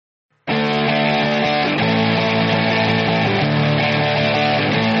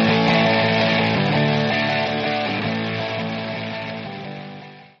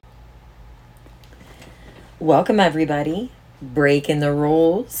Welcome, everybody. Breaking the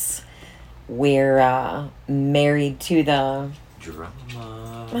rules. We're married to the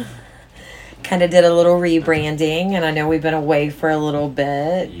drama. Kind of did a little rebranding, and I know we've been away for a little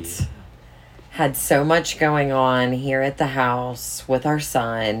bit. Yeah. Had so much going on here at the house with our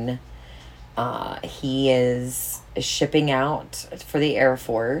son. He is shipping out for the Air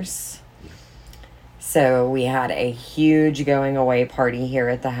Force. So we had a huge going away party here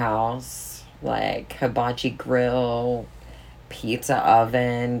at the house. Like hibachi grill, pizza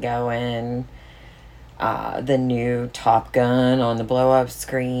oven going, the new Top Gun on the blow up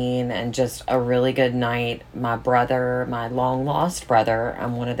screen, and just a really good night. My brother, my long lost brother,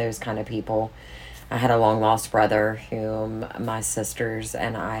 I'm one of those kind of people. I had a long lost brother whom my sisters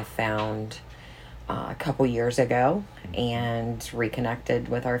and I found a couple years ago and reconnected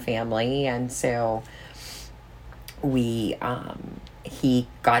with our family. And so we he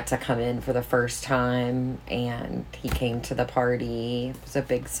got to come in for the first time, and he came to the party. It was a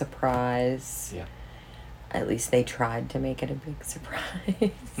big surprise. Yeah. At least they tried to make it a big surprise.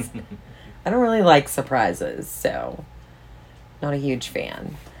 I don't really like surprises, so not a huge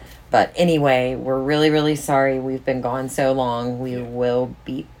fan. But anyway, we're really, really sorry we've been gone so long. We will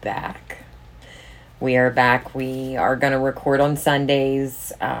be back. We are back. We are going to record on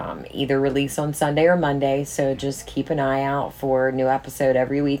Sundays, either release on Sunday or Monday. So just keep an eye out for a new episode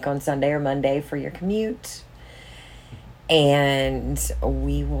every week on Sunday or Monday for your commute. And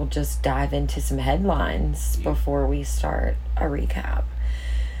we will just dive into some headlines before we start a recap.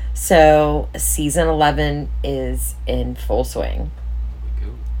 So season 11 is in full swing. There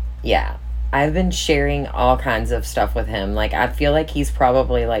we go. Yeah. I've been sharing all kinds of stuff with him. Like, I feel like he's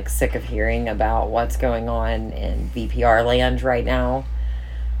probably, like, sick of hearing about what's going on in VPR land right now.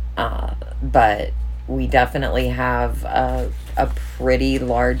 But we definitely have a pretty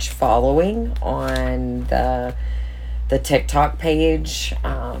large following on the TikTok page.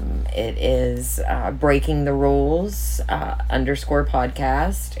 It is Breaking the Rules _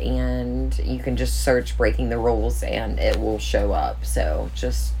 podcast. And you can just search Breaking the Rules and it will show up. So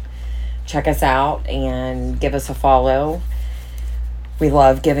just check us out and give us a follow. We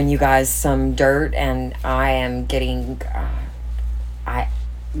love giving you guys some dirt, and I am getting I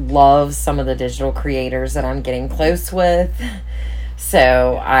love some of the digital creators that I'm getting close with.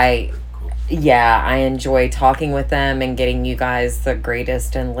 So I enjoy talking with them and getting you guys the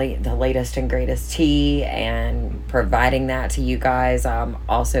greatest and the latest and greatest tea and providing that to you guys.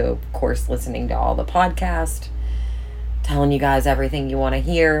 Also, of course, listening to all the podcasts, telling you guys everything you want to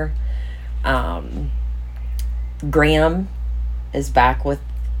hear. Graham is back with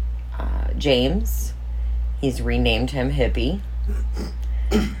James. He's renamed him Hippie.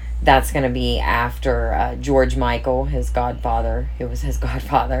 That's going to be after George Michael, his godfather, who was his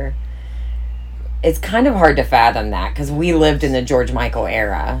godfather. It's kind of hard to fathom that because we lived in the George Michael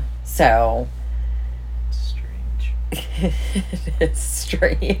era. So It's strange. it's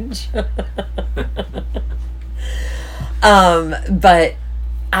strange. But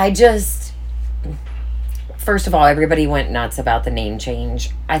first of all, everybody went nuts about the name change.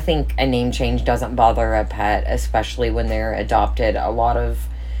 I think a name change doesn't bother a pet, especially when they're adopted. A lot of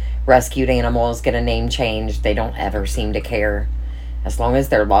rescued animals get a name change. They don't ever seem to care. As long as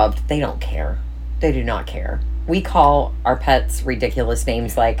they're loved, they don't care. They do not care. We call our pets ridiculous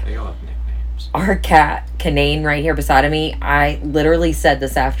names like They all have nicknames. our cat, Canane, right here beside of me. I literally said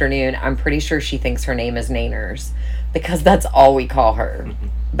this afternoon, I'm pretty sure she thinks her name is Naners because that's all we call her.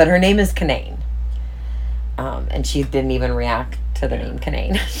 But her name is Canane. And she didn't even react to the name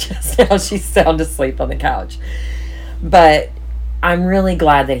Canane. Just now she's sound asleep on the couch. But I'm really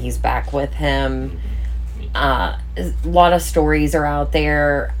glad that he's back with him. A lot of stories are out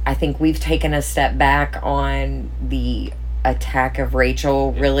there. I think we've taken a step back on the attack of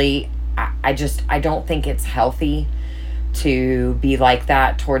Rachel. Really, I don't think it's healthy to be like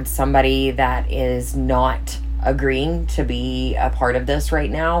that towards somebody that is not agreeing to be a part of this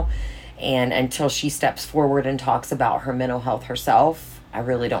right now. And until she steps forward and talks about her mental health herself, I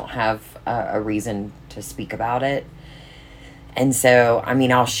really don't have a reason to speak about it. And so, I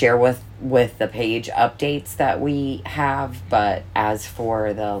mean, I'll share with the page updates that we have, but as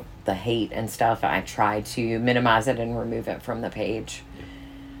for the hate and stuff, I try to minimize it and remove it from the page.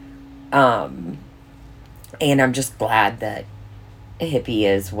 And I'm just glad that Hippie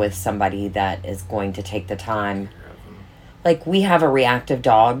is with somebody that is going to take the time. Like, we have a reactive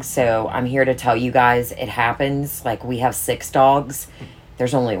dog, so I'm here to tell you guys it happens. Like, we have 6 dogs.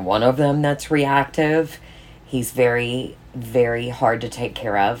 There's only one of them that's reactive. He's very, very hard to take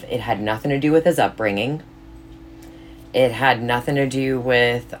care of. It had nothing to do with his upbringing. It had nothing to do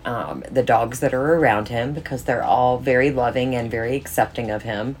with the dogs that are around him, because they're all very loving and very accepting of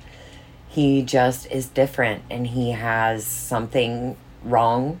him. He just is different, and he has something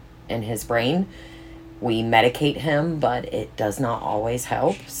wrong in his brain. We medicate him, but it does not always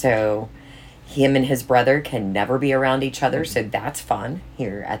help. So him and his brother can never be around each other. So that's fun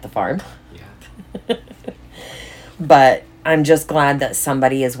here at the farm. Yeah. But I'm just glad that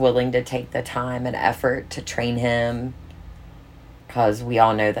somebody is willing to take the time and effort to train him, because we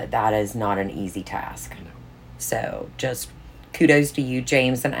all know that that is not an easy task. I know. So just kudos to you,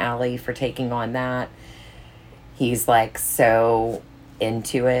 James and Allie, for taking on that. He's like so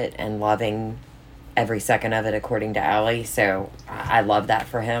into it and loving every second of it, according to Allie. So I love that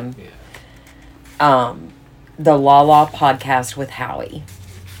for him. Yeah. The La La podcast with Howie.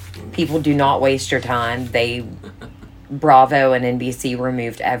 People do not waste your time. Bravo and NBC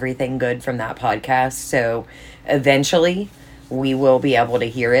removed everything good from that podcast. So eventually we will be able to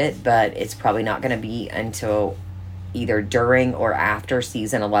hear it, but it's probably not going to be until either during or after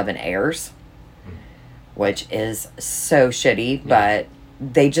season 11 airs, which is so shitty. But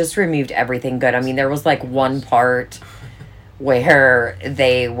they just removed everything good. I mean, there was like one part where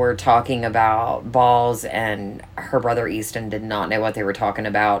they were talking about balls, and her brother Easton did not know what they were talking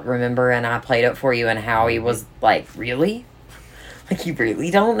about. Remember? And I played it for you, and Howie was like, really? Like, you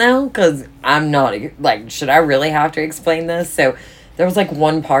really don't know? Because I'm not, like, should I really have to explain this? So there was like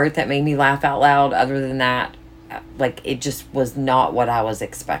one part that made me laugh out loud. Other than that, like, it just was not what I was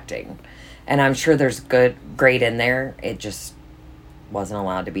expecting. And I'm sure there's great in there. It just wasn't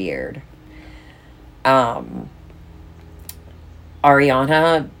allowed to be aired.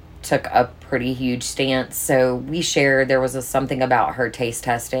 Ariana took a pretty huge stance. So we shared, there was something about her taste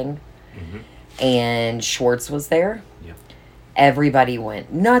testing, and Schwartz was there. Yep. Everybody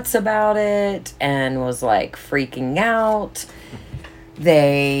went nuts about it and was like freaking out.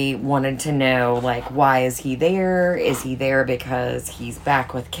 They wanted to know, like, why is he there? Is he there because he's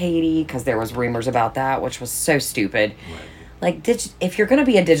back with Katie? Because there was rumors about that, which was so stupid. Right. Like, if you're going to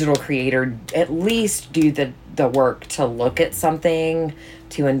be a digital creator, at least do the work to look at something,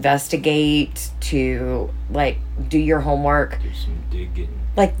 to investigate, to, like, do your homework. Do some digging.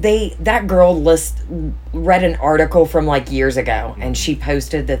 Like, that girl read an article from, like, years ago, and she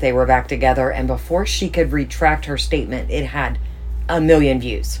posted that they were back together, and before she could retract her statement, it had 1 million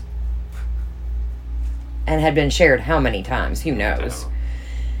views. And had been shared how many times? Who knows?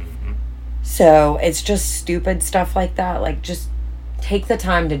 So it's just stupid stuff like that. Like, just take the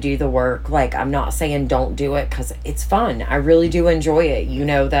time to do the work. Like, I'm not saying don't do it, because it's fun. I really do enjoy it. You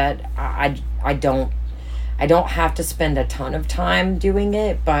know that I don't have to spend a ton of time doing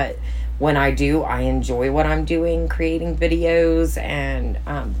it, but when I do, I enjoy what I'm doing, creating videos and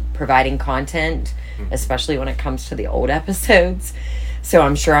providing content, especially when it comes to the old episodes. So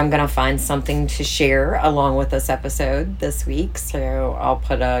I'm sure I'm going to find something to share along with this episode this week. So I'll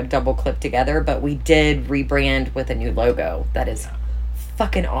put a double clip together. But we did rebrand with a new logo that is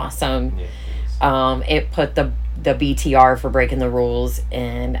fucking awesome. Yeah, it put the BTR for breaking the rules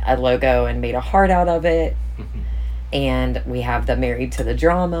in a logo and made a heart out of it. And we have the Married to the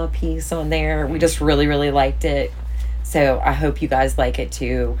Drama piece on there. We just really, really liked it. So I hope you guys like it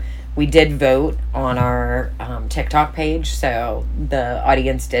too. We did vote on our TikTok page, so the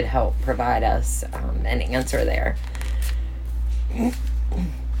audience did help provide us an answer there.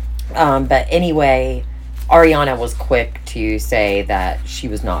 But anyway, Ariana was quick to say that she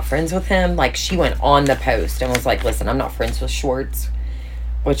was not friends with him. Like, she went on the post and was like, listen, I'm not friends with Schwartz,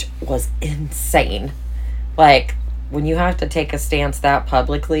 which was insane. Like, when you have to take a stance that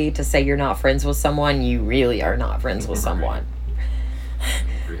publicly to say you're not friends with someone, you really are not friends with someone.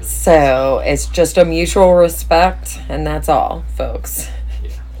 really. So it's just a mutual respect, and that's all, folks.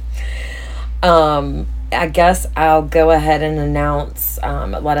 Yeah. I guess I'll go ahead and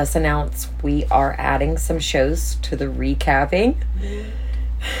let us announce we are adding some shows to the recapping.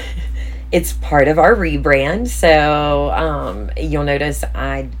 It's part of our rebrand, so you'll notice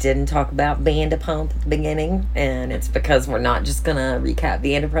I didn't talk about Vanderpump at the beginning, and it's because we're not just going to recap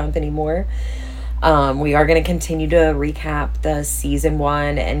Vanderpump anymore. We are going to continue to recap the season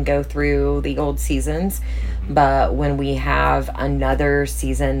 1 and go through the old seasons, but when we have another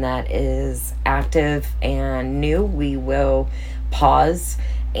season that is active and new, we will pause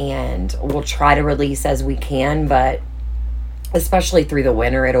and we'll try to release as we can, but especially through the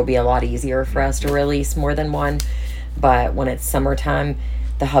winter, it'll be a lot easier for us to release more than one. But when it's summertime,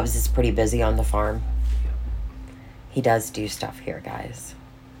 the Hubs is pretty busy on the farm. He does do stuff here, guys.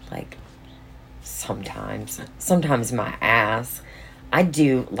 Like, sometimes my ass. I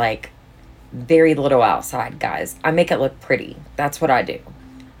do, like, very little outside, guys. I make it look pretty. That's what I do.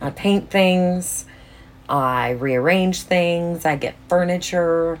 I paint things. I rearrange things. I get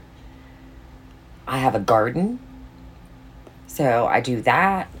furniture. I have a garden. So I do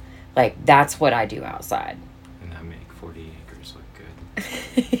that. Like, that's what I do outside. And I make 40 acres look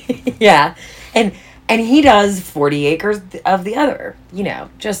good. Yeah. And he does 40 acres of the other. You know,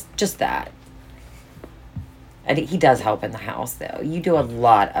 just that. And he does help in the house, though. You do a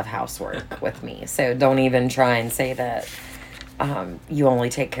lot of housework with me. So don't even try and say that you only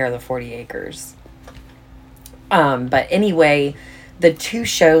take care of the 40 acres. But anyway, the 2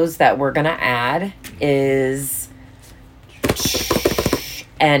 shows that we're going to add is...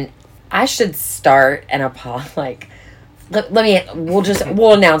 And I should start and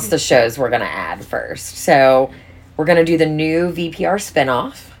we'll announce the shows we're going to add first. So we're going to do the new VPR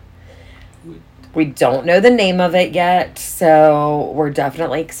spinoff. We don't know the name of it yet, so we're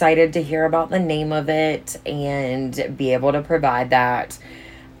definitely excited to hear about the name of it and be able to provide that.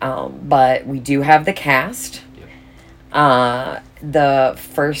 But we do have the cast. The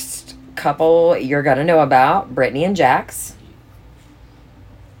first couple you're going to know about, Brittany and Jax.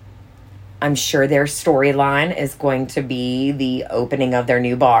 I'm sure their storyline is going to be the opening of their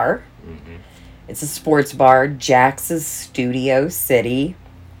new bar. Mm-hmm. It's a sports bar, Jax's Studio City.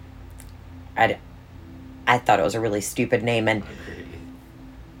 I thought it was a really stupid name, and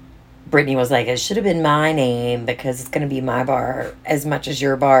Brittany was like, it should have been my name because it's going to be my bar as much as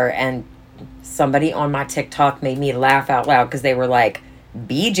your bar. And somebody on my TikTok made me laugh out loud because they were like,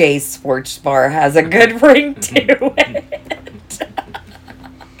 BJ's Sports Bar has a good ring to it.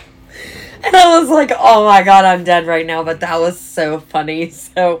 And I was like, oh my God, I'm dead right now. But that was so funny.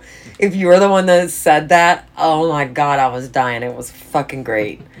 So if you were the one that said that, oh my God, I was dying. It was fucking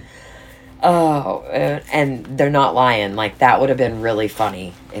great. Oh, and they're not lying. Like, that would have been really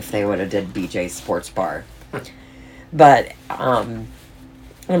funny if they would have did BJ's Sports Bar. But I'm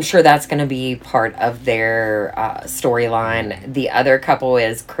sure that's going to be part of their storyline. The other couple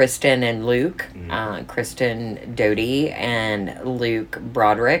is Kristen and Luke. Kristen Doty and Luke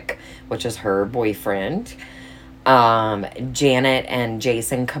Broderick, which is her boyfriend. Janet and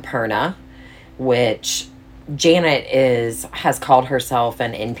Jason Caperna, which Janet has called herself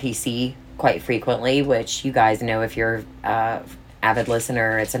an NPC quite frequently, which you guys know if you're avid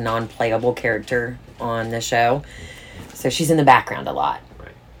listener, it's a non-playable character on the show. So she's in the background a lot.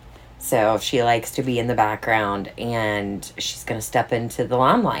 Right. So she likes to be in the background, and she's going to step into the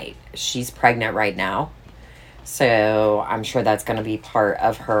limelight. She's pregnant right now. So I'm sure that's going to be part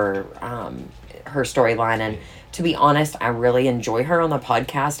of her storyline. And to be honest, I really enjoy her on the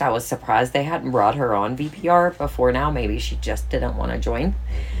podcast. I was surprised they hadn't brought her on VPR before now. Maybe she just didn't want to join.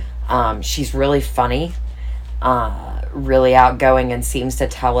 She's really funny, really outgoing, and seems to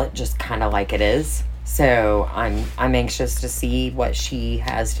tell it just kind of like it is. So I'm anxious to see what she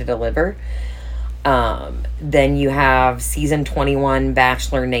has to deliver. Then you have season 21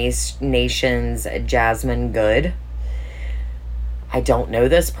 Bachelor Nation's Jasmine Good. I don't know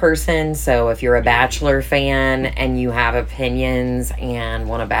this person, so if you're a Bachelor fan and you have opinions and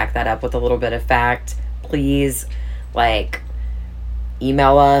want to back that up with a little bit of fact, please,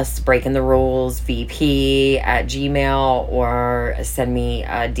 email us, breaking the rules, vp@gmail, or send me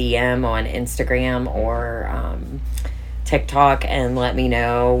a DM on Instagram or TikTok and let me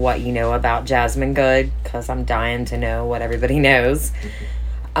know what you know about Jasmine Good, because I'm dying to know what everybody knows.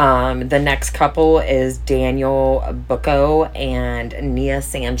 The next couple is Daniel Bucco and Nia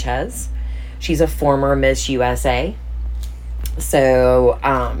Sanchez. She's a former Miss USA. So,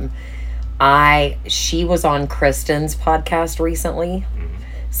 she was on Kristen's podcast recently.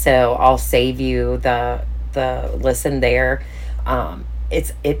 So I'll save you the listen there.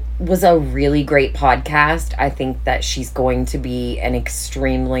 It was a really great podcast. I think that she's going to be an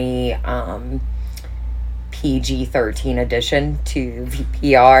extremely PG-13 addition to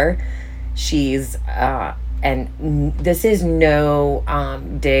VPR. She's and this is no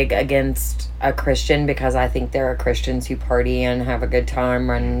dig against a Christian, because I think there are Christians who party and have a good time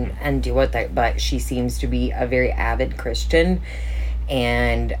and do what they, but she seems to be a very avid Christian.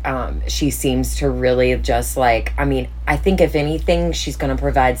 And she seems to really just I think if anything, she's going to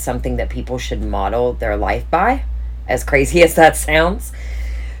provide something that people should model their life by, as crazy as that sounds.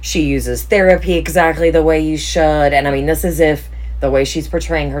 She uses therapy exactly the way you should. And this is if the way she's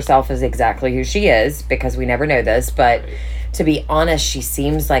portraying herself is exactly who she is, because we never know this. But to be honest, she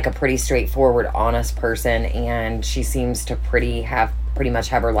seems like a pretty straightforward, honest person. And she seems to pretty much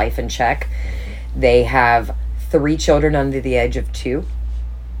have her life in check. They have 3 children under the age of 2.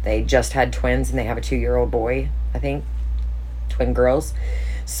 They just had twins, and they have a 2-year-old boy, I think. Twin girls.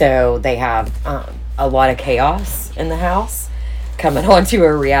 So they have a lot of chaos in the house coming onto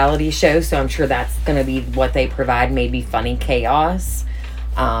a reality show. So I'm sure that's going to be what they provide, maybe funny chaos.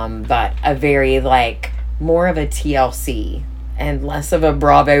 But a very, like, more of a TLC and less of a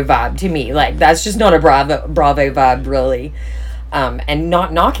Bravo vibe to me. Like, that's just not a Bravo vibe, really. And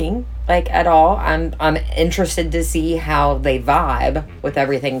not knocking, like, at all. I'm interested to see how they vibe with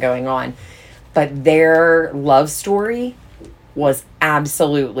everything going on. But their love story was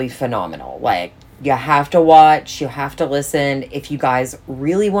absolutely phenomenal. Like, you have to watch, you have to listen. If you guys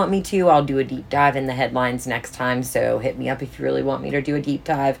really want me to, I'll do a deep dive in the headlines next time. So hit me up if you really want me to do a deep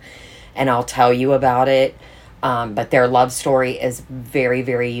dive, and I'll tell you about it. But their love story is very,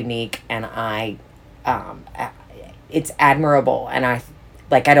 very unique, and it's admirable. And I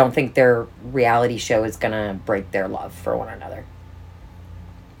don't think their reality show is gonna break their love for one another.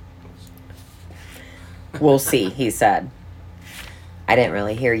 We'll see, he said. I didn't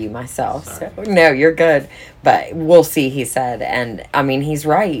really hear you myself. Sorry. So no, you're good. But we'll see, he said. And I mean, he's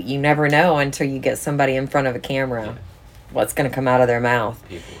right. You never know until you get somebody in front of a camera what's going to come out of their mouth.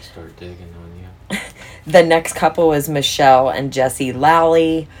 People start digging on you. The next couple is Michelle and Jesse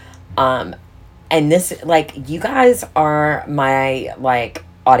Lally. And this, like, you guys are my, like,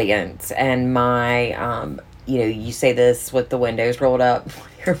 audience. And my, you say this with the windows rolled up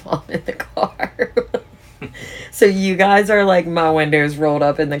with your mom in the car. So you guys are like my windows rolled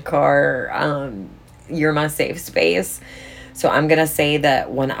up in the car. You're my safe space. So I'm going to say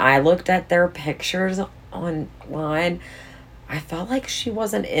that when I looked at their pictures online, I felt like she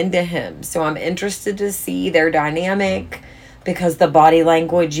wasn't into him. So I'm interested to see their dynamic, because the body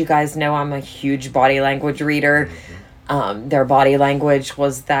language, you guys know I'm a huge body language reader. Their body language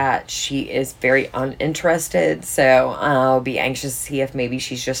was that she is very uninterested. So I'll be anxious to see if maybe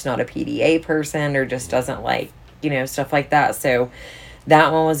she's just not a PDA person or just doesn't like, stuff like that. So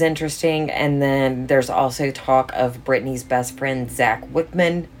that one was interesting. And then there's also talk of Brittany's best friend, Zach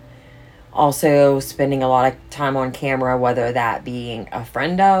Wickman, also spending a lot of time on camera, whether that being a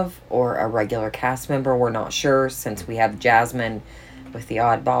friend of or a regular cast member. We're not sure, since we have Jasmine with the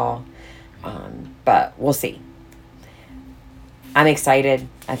oddball. But we'll see. I'm excited.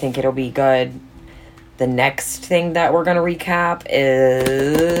 I think it'll be good. The next thing that we're going to recap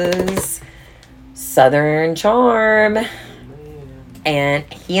is Southern Charm. And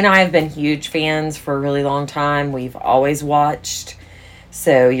he and I have been huge fans for a really long time. We've always watched.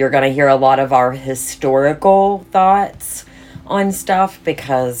 So you're going to hear a lot of our historical thoughts on stuff,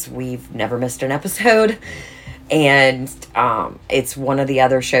 because we've never missed an episode. And it's one of the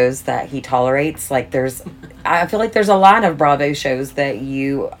other shows that he tolerates. Like, I feel like there's a lot of Bravo shows that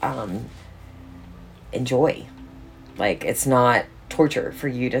you enjoy. Like, it's not torture for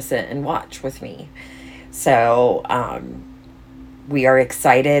you to sit and watch with me. So we are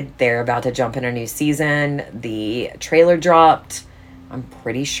excited. They're about to jump in a new season. The trailer dropped. I'm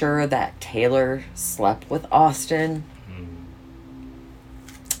pretty sure that Taylor slept with Austin.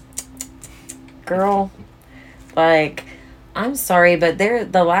 Girl. Like, I'm sorry, but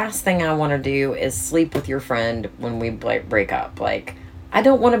the last thing I want to do is sleep with your friend when we break up. Like, I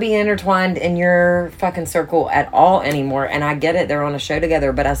don't want to be intertwined in your fucking circle at all anymore. And I get it, they're on a show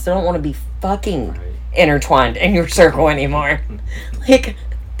together, but I still don't want to be fucking intertwined in your circle anymore. Like,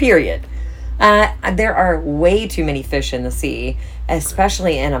 period. There are way too many fish in the sea,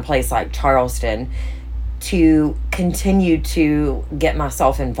 especially in a place like Charleston, to continue to get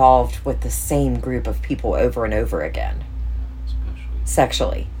myself involved with the same group of people over and over again.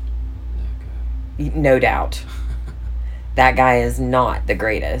 Especially sexually. that guy. No doubt. That guy is not the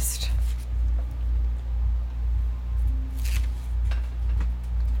greatest.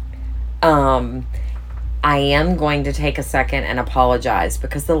 I am going to take a second and apologize,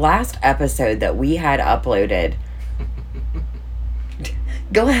 because the last episode that we had uploaded,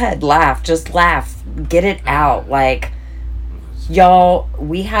 go ahead, laugh. Just laugh. Get it out. Like, y'all,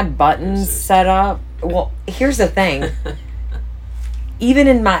 we had buttons set up. Well, here's the thing. Even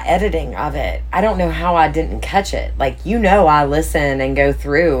in my editing of it, I don't know how I didn't catch it. Like, I listen and go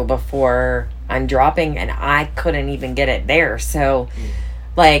through before I'm dropping, and I couldn't even get it there. So,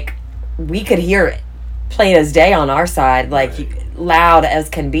 like, we could hear it plain as day on our side, like, loud as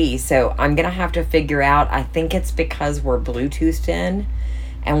can be. So I'm going to have to figure out, I think it's because we're Bluetoothed in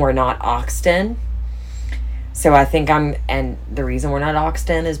and we're not auxed in. So I think and the reason we're not auxed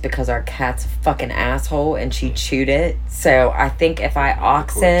in is because our cat's a fucking asshole and she chewed it. So I think if I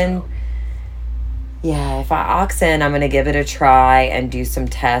aux in, I'm going to give it a try and do some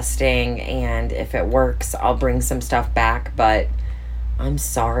testing. And if it works, I'll bring some stuff back. But I'm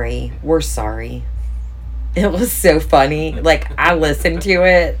sorry. We're sorry. It was so funny. Like, I listened to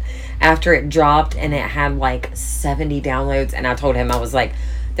it after it dropped and it had like 70 downloads. And I told him, I was like,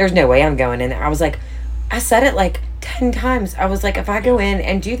 there's no way I'm going in there. I was like, I said it like 10 times. I was like, if I go in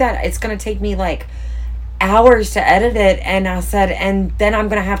and do that, it's going to take me like hours to edit it. And I said, and then I'm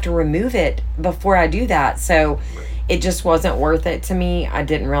going to have to remove it before I do that. So it just wasn't worth it to me. I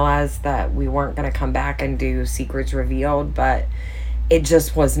didn't realize that we weren't going to come back and do Secrets Revealed, but it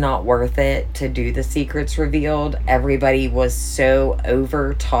just was not worth it to do the Secrets Revealed. Everybody was so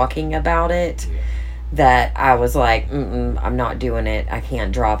over talking about it that I was like, I'm not doing it. I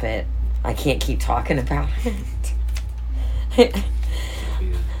can't drop it. I can't keep talking about it.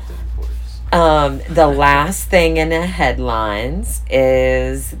 The last thing in the headlines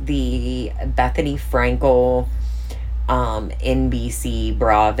is the Bethany Frankel NBC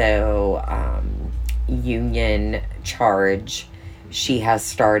Bravo union charge. She has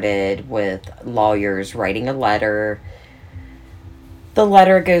started with lawyers writing a letter. The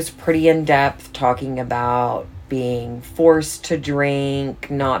letter goes pretty in depth, talking about being forced to drink,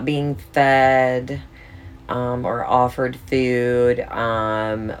 not being fed or offered food,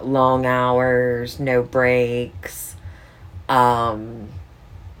 long hours, no breaks. Pretty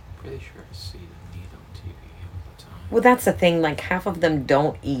sure I see them eat on TV all the time. Well, that's the thing. Like, half of them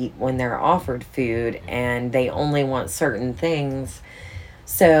don't eat when they're offered food, and they only want certain things.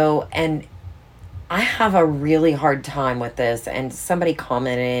 So, and I have a really hard time with this. And somebody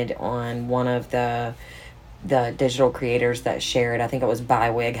commented on one of the digital creators that shared, I think it was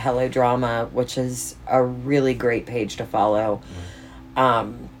Bywig Hello Drama, which is a really great page to follow.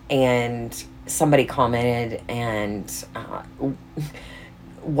 And somebody commented, and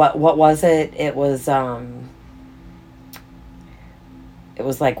what was it? It was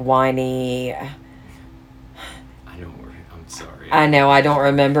like whiny. I'm sorry. I know, I don't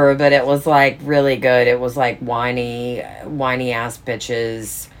remember, but it was like really good. It was like whiny ass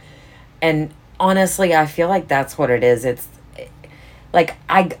bitches. And honestly, I feel like that's what it is. It's like,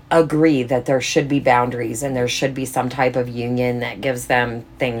 I agree that there should be boundaries and there should be some type of union that gives them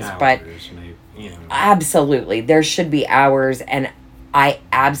things, but absolutely, there should be hours, and I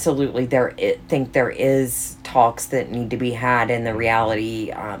absolutely think there is talks that need to be had in the reality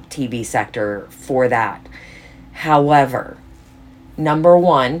TV sector for that. However, number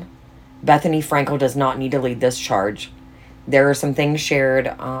one, Bethany Frankel does not need to lead this charge. There are some things shared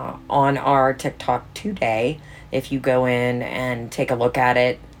on our TikTok today. If you go in and take a look at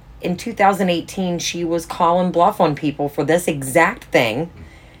it, in 2018, she was calling bluff on people for this exact thing,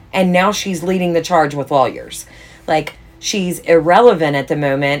 and now she's leading the charge with lawyers. Like, she's irrelevant at the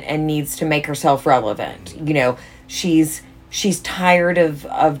moment and needs to make herself relevant. You know, she's tired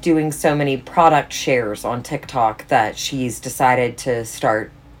of doing so many product shares on TikTok that she's decided to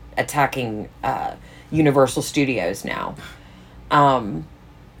start attacking Universal Studios now. I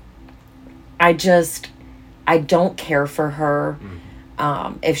don't care for her.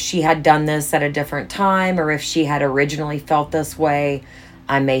 If she had done this at a different time, or if she had originally felt this way,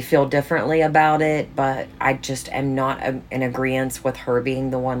 I may feel differently about it, but I just am not in agreement with her being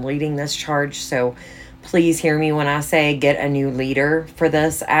the one leading this charge. So please hear me when I say get a new leader for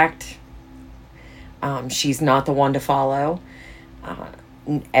this act. She's not the one to follow.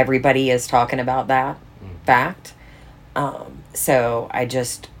 Everybody is talking about that fact. So I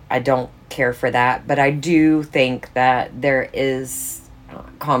don't care for that, but I do think that there is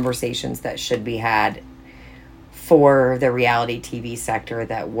conversations that should be had for the reality TV sector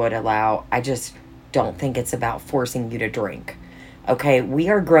that would allow. I just don't think it's about forcing you to drink. Okay, we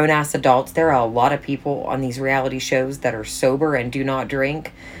are grown-ass adults. There are a lot of people on these reality shows that are sober and do not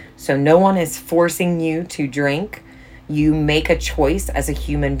drink. So no one is forcing you to drink. You make a choice as a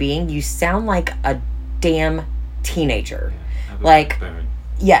human being. You sound like a damn teenager. Like,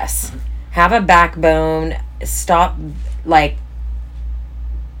 yes, have a backbone. Stop, like,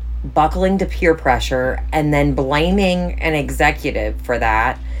 buckling to peer pressure and then blaming an executive for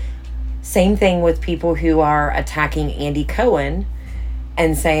that. Same thing with people who are attacking Andy Cohen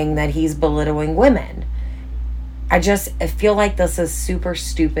and saying that he's belittling women. I feel like this is super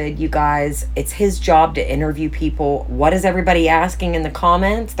stupid, you guys. It's his job to interview people. What is everybody asking in the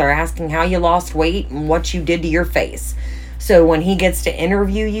comments? They're asking how you lost weight and what you did to your face. So when he gets to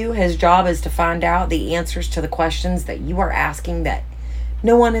interview you, his job is to find out the answers to the questions that you are asking that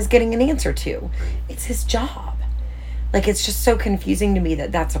no one is getting an answer to. It's his job. Like, it's just so confusing to me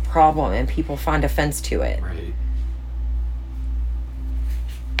that that's a problem and people find offense to it. Right.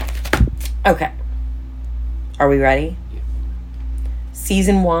 Okay. Are we ready? Yeah.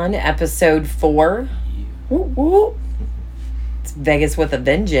 Season 1, episode 4. Yeah. Woo woo. It's Vegas with a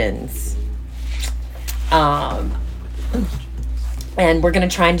vengeance. Um, and we're going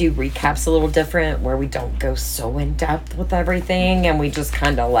to try and do recaps a little different where we don't go so in depth with everything and we just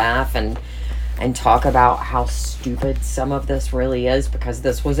kind of laugh and talk about how stupid some of this really is, because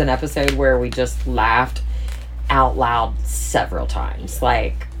this was an episode where we just laughed out loud several times.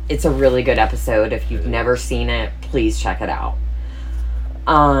 Like, it's a really good episode. If you've never seen it, please check it out.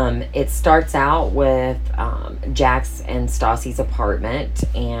 It starts out with Jax and Stassi's apartment,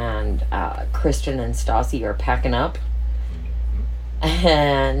 and Kristen and Stassi are packing up,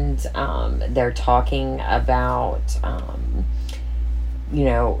 and they're talking about,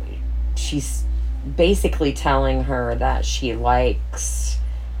 she's basically telling her that she likes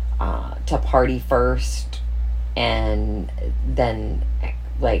to party first, and then,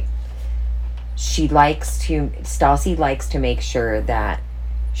 like, Stassi likes to make sure that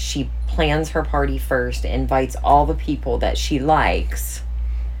she plans her party first, invites all the people that she likes,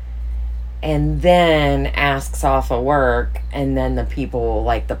 and then asks off of work, and then the people,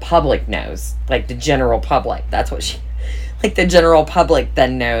 like, the public knows, like, the general public, that's what she, like, the general public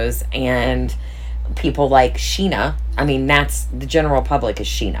then knows, and people like Sheena, I mean, that's, the general public is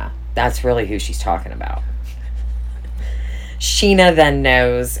Sheena, that's really who she's talking about. Sheena then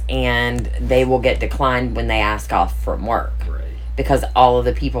knows, and they will get declined when they ask off from work. Right. Because all of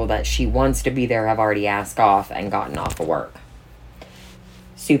the people that she wants to be there have already asked off and gotten off of work.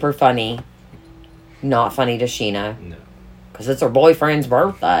 Super funny. Not funny to Sheena. No. Because it's her boyfriend's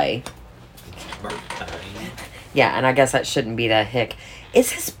birthday. Birthday. Yeah, and I guess that shouldn't be that hick.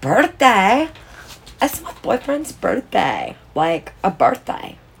 It's his birthday. It's my boyfriend's birthday. Like, a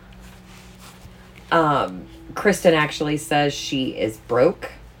birthday. Kristen actually says she is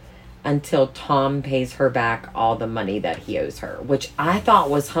broke until Tom pays her back all the money that he owes her, which I thought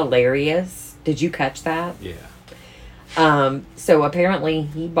was hilarious. Did you catch that? Yeah. So apparently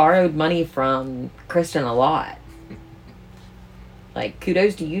he borrowed money from Kristen a lot. Like,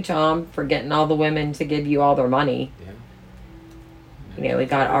 kudos to you, Tom, for getting all the women to give you all their money. Yeah. We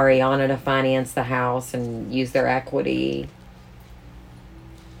got Ariana to finance the house and use their equity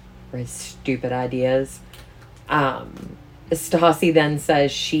for his stupid ideas. Stassi then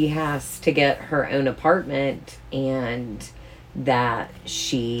says she has to get her own apartment, and that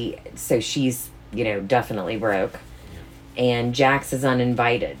she's, definitely broke. Yeah. And Jax is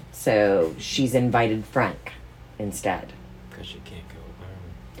uninvited, so she's invited Frank instead. Because she can't go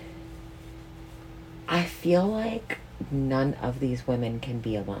alone. I feel like none of these women can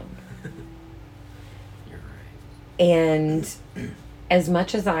be alone. You're right. And as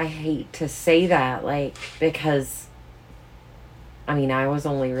much as I hate to say that, like, because, I mean, I was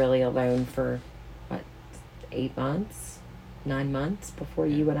only really alone for, 8 months? 9 months before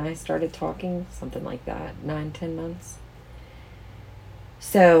you and I started talking? Something like that. 9-10 months.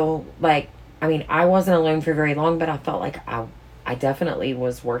 So, like, I mean, I wasn't alone for very long, but I felt like I definitely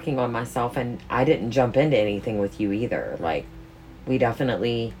was working on myself, and I didn't jump into anything with you either. Like, we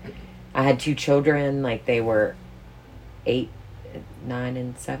definitely, I had 2 children, like, they were 8, 9,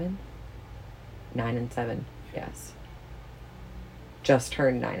 and 7? 9 and 7, yes. Just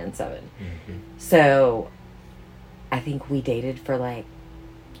turned 9 and 7. Mm-hmm. So, I think we dated for like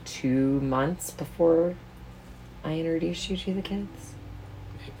 2 months before I introduced you to the kids.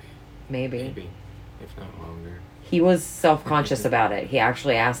 Maybe. If not longer. He was self-conscious about it. He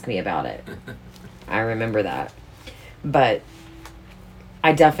actually asked me about it. I remember that. But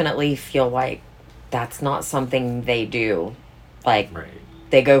I definitely feel like that's not something they do. Like, right.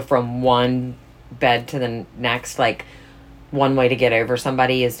 They go from one bed to the next. Like, one way to get over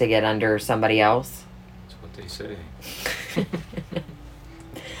somebody is to get under somebody else. That's what they say.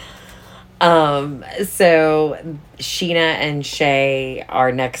 So Sheena and Shay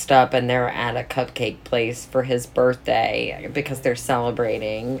are next up, and they're at a cupcake place for his birthday because they're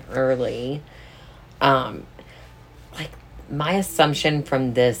celebrating early. Like, my assumption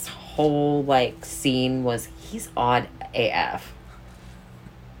from this whole, like, scene was he's odd AF.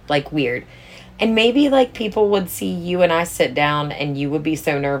 Like, weird. And maybe, like, people would see you and I sit down, and you would be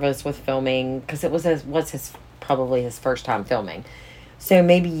so nervous with filming, because it was probably his first time filming. So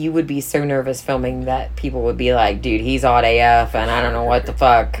maybe you would be so nervous filming that people would be like, dude, he's odd AF, and I don't know what the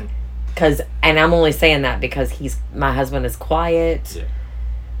fuck. And I'm only saying that because my husband is quiet. Yeah.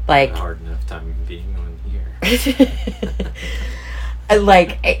 Like, hard enough time being on here.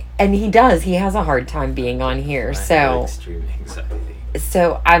 Like, and he has a hard time being on here. I So have extreme anxiety.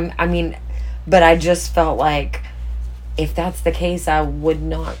 So I mean, but I just felt like if that's the case, I would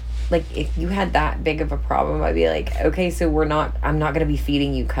not, like, if you had that big of a problem, I'd be like, okay, so I'm not going to be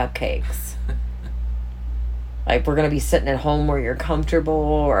feeding you cupcakes. Like, we're going to be sitting at home where you're comfortable,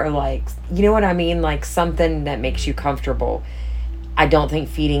 or like, you know what I mean? Like, something that makes you comfortable. I don't think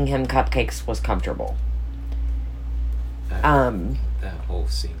feeding him cupcakes was comfortable. That whole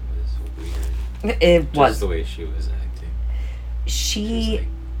scene was weird. It was. Just the way she was acting. She was like,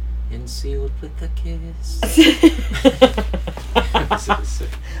 and sealed with a kiss.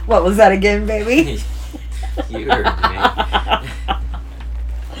 What was that again, baby? You heard me.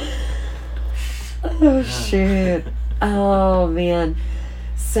 Oh, shit. Oh, man.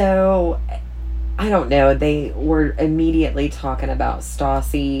 So, I don't know. They were immediately talking about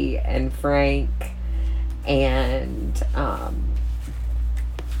Stassi and Frank. And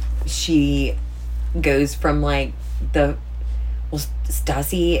she goes from, like, well,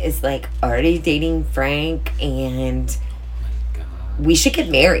 Stassi is, like, already dating Frank. And Oh my God. we should get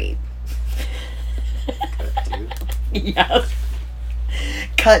married. Cut to. Yes.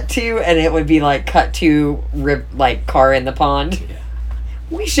 Cut to, and it would be like cut to, like, car in the pond. Yeah.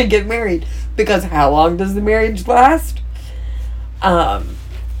 We should get married, because how long does the marriage last? I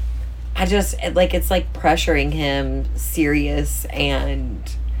just, like, it's like pressuring him serious,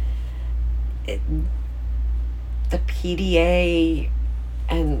 and the PDA,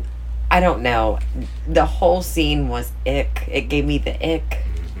 and I don't know, the whole scene was ick. It gave me the ick,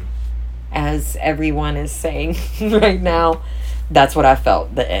 Mm-hmm. as everyone is saying right now. That's what I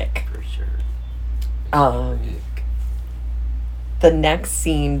felt, the ick. For sure. Ick. The next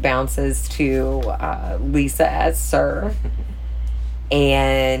scene bounces to Lisa as Sir.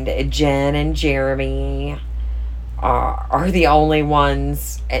 And Jen and Jeremy are the only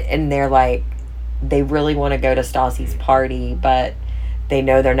ones. And they're like, they really want to go to Stassi's party, but they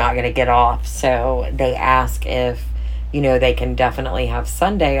know they're not going to get off. So they ask if, they can definitely have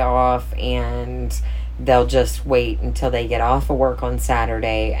Sunday off, and they'll just wait until they get off of work on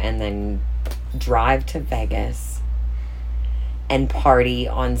Saturday and then drive to Vegas and party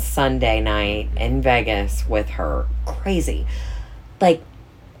on Sunday night in Vegas with her. Crazy. Like,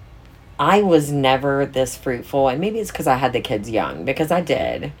 I was never this fruitful, and maybe it's because I had the kids young, because I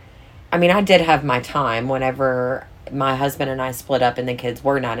did. I mean, I did have my time whenever my husband and I split up and the kids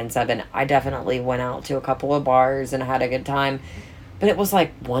were 9 and 7. I definitely went out to a couple of bars and had a good time. But it was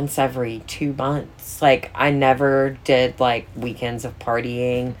like once every 2 months. Like, I never did like weekends of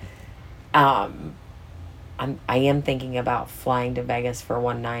partying. I am thinking about flying to Vegas for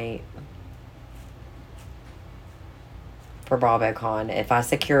one night for BravoCon if I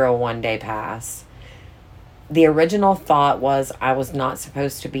secure a 1-day pass. The original thought was I was not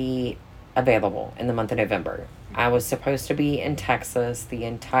supposed to be available in the month of November. I was supposed to be in Texas the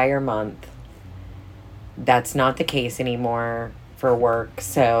entire month. That's not the case anymore for work,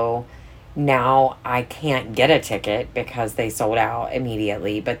 so now I can't get a ticket because they sold out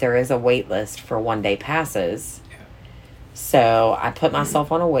immediately, but there is a wait list for 1-day passes. Yeah. So I put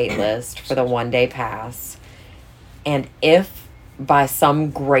myself on a wait list for the 1-day pass, and if by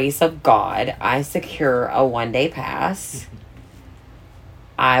some grace of God I secure a 1-day pass,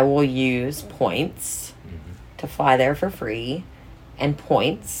 I will use points to fly there for free and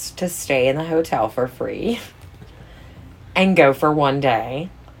points to stay in the hotel for free and go for 1 day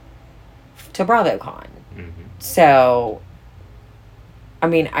to BravoCon. Mm-hmm. So, I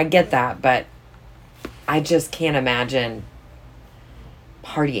mean, I get that, but I just can't imagine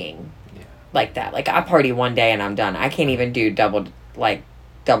partying like that. Like, I party 1 day and I'm done. I can't even do double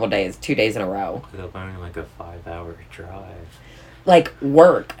days, 2 days in a row. It'll only like a 5-hour drive. Like,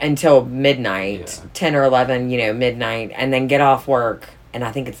 work until midnight, Yeah. 10 or 11, midnight, and then get off work. And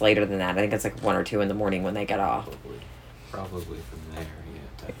I think it's later than that. I think it's like 1 or 2 in the morning when they get off. Probably from there, yeah,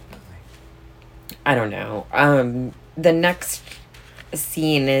 definitely. I don't know. The next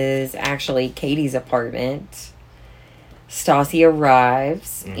scene is actually Katie's apartment. Stassi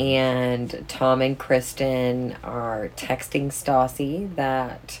arrives, and Tom and Kristen are texting Stassi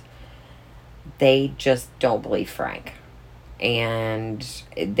that they just don't believe Frank. And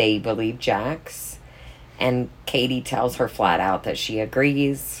they believe Jax. And Katie tells her flat out that she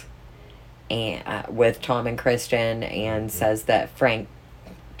agrees with Tom and Kristen, and says that Frank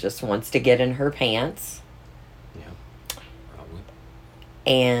just wants to get in her pants. Yeah, probably.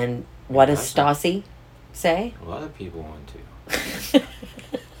 And what does Stassi say? A lot of people want to.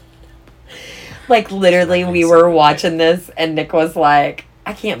 Like, literally, we were watching this, and Nick was like,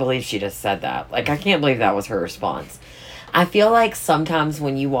 I can't believe she just said that. Like, I can't believe that was her response. I feel like sometimes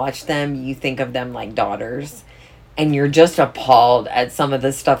when you watch them, you think of them like daughters, and you're just appalled at some of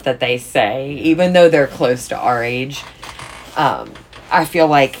the stuff that they say, even though they're close to our age. I feel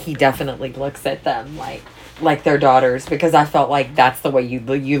like he definitely looks at them like like their daughters, because I felt like that's the way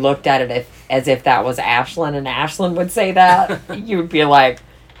you looked at it, as if that was Ashlyn, and Ashlyn would say that. You would be like,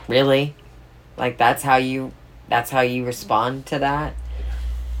 really? Like, that's how you respond to that?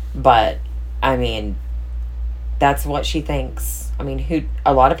 But, I mean, that's what she thinks. I mean,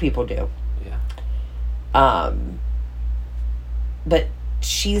 a lot of people do. Yeah. But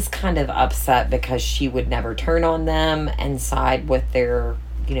she's kind of upset because she would never turn on them and side with their,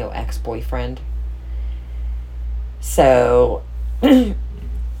 ex-boyfriend. So,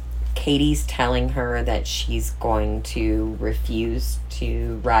 Katie's telling her that she's going to refuse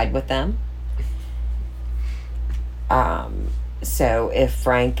to ride with them. So if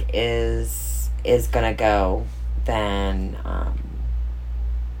Frank is gonna go, then,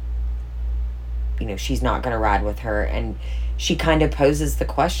 she's not gonna ride with her. And she kind of poses the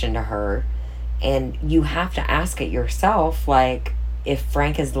question to her, and you have to ask it yourself, like, if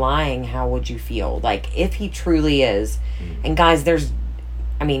Frank is lying, how would you feel? Like, if he truly is, and guys,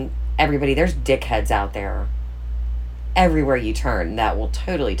 everybody, there's dickheads out there everywhere you turn that will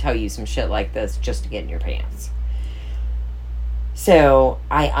totally tell you some shit like this just to get in your pants. So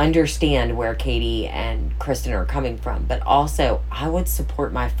I understand where Katie and Kristen are coming from, but also I would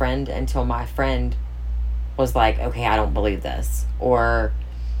support my friend until my friend was like, okay, I don't believe this, or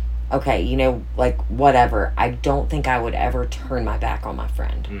okay, whatever. I don't think I would ever turn my back on my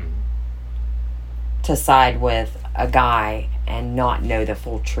friend to side with a guy and not know the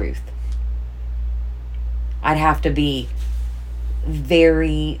full truth. I'd have to be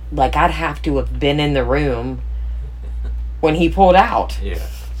I'd have to have been in the room when he pulled out. Yeah.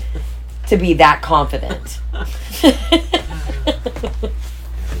 To be that confident. It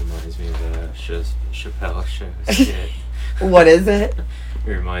reminds me of a Chappelle show skit. What is it? It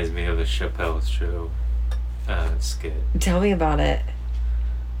reminds me of a Chappelle show skit. Tell me about it.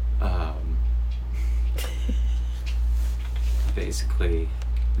 Basically,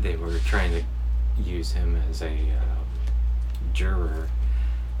 they were trying to use him as a juror,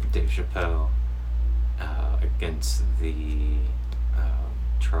 Dave Chappelle, against the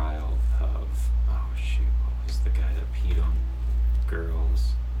trial of, what was the guy that peed on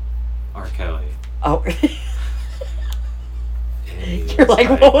girls? R. Kelly. Oh. And You're like,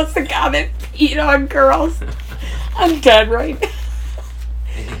 what was the guy that peed on girls? I'm dead right now.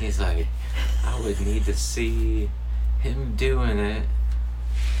 And he's like, I would need to see him doing it,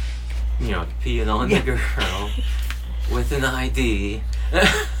 peeing on the girl with an ID.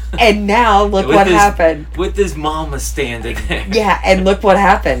 And now look what happened. With his mama standing there. Yeah, and look what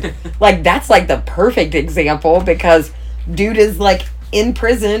happened. Like, that's like the perfect example, because dude is like in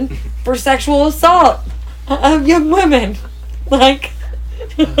prison for sexual assault of young women. Like,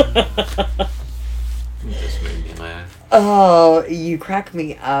 It just made me laugh. Oh, you crack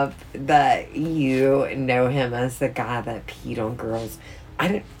me up that you know him as the guy that peed on girls.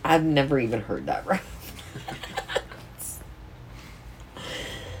 I've never even heard that reference.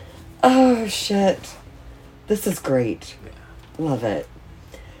 Oh shit. This is great. Yeah. Love it.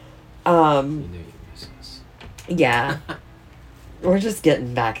 You know you miss us. Yeah. We're just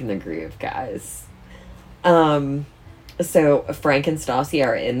getting back in the groove, guys. So Frank and Stassi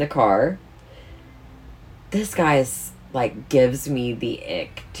are in the car. This guy's like gives me the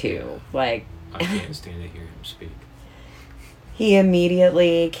ick too. Like, I can't stand to hear him speak. He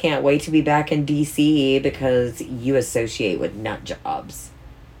immediately can't wait to be back in DC because you associate with nut jobs.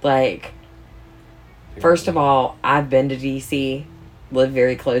 Like, first of all, I've been to DC, live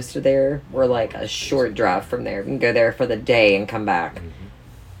very close to there. We're like a short drive from there. We can go there for the day and come back. Mm-hmm.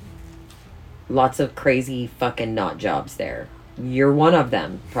 Lots of crazy fucking nut jobs there. You're one of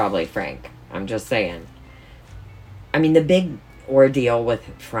them, probably, Frank. I'm just saying. I mean, the big ordeal with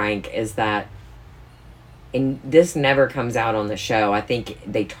Frank is that, and this never comes out on the show. I think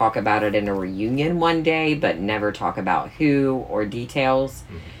they talk about it in a reunion one day, but never talk about who or details.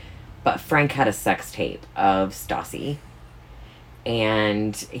 Mm-hmm. But Frank had a sex tape of Stassi,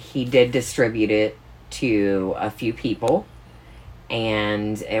 and he did distribute it to a few people,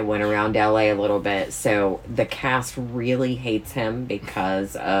 and it went around LA a little bit. So the cast really hates him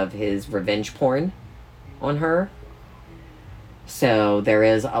because of his revenge porn on her. So there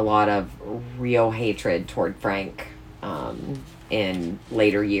is a lot of real hatred toward Frank in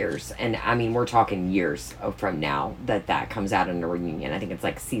later years. And I mean, we're talking years from now that comes out in a reunion. I think it's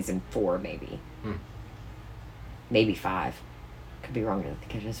like season 4, maybe. Maybe 5. Could be wrong. I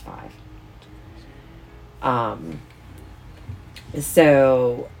think it is 5.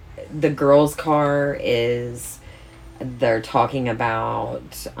 So the girls' car they're talking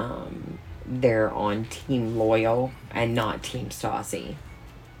about, they're on Team Loyal and not Team Stassi.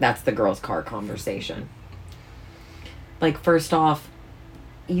 That's the girls' car conversation. Like, first off,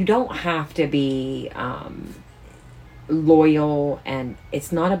 you don't have to be loyal, and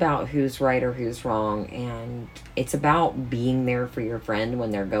it's not about who's right or who's wrong, and it's about being there for your friend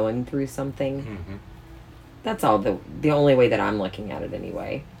when they're going through something. Mm-hmm. That's all the only way that I'm looking at it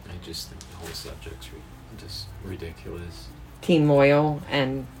anyway. I just think the whole subject's just ridiculous. Team loyal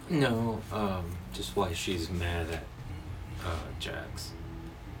and... No, just why she's mad at Jax.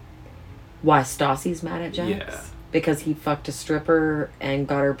 Why Stassi's mad at Jax? Yeah. Because he fucked a stripper and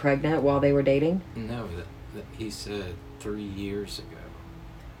got her pregnant while they were dating? No, that he said 3 years ago.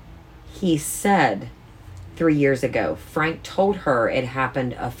 He said 3 years ago. Frank told her it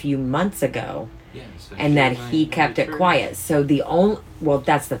happened a few months ago. Yeah, so and that he kept it quiet. So well,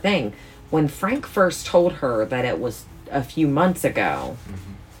 that's the thing. When Frank first told her that it was a few months ago,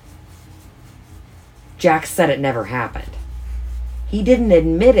 mm-hmm. Jax said it never happened. He didn't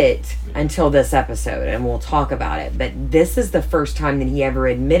admit it until this episode, and we'll talk about it. But this is the first time that he ever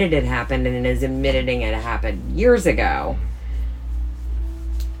admitted it happened, and is admitting it happened years ago.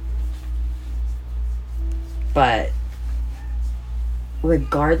 But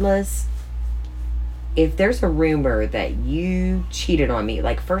regardless, if there's a rumor that you cheated on me,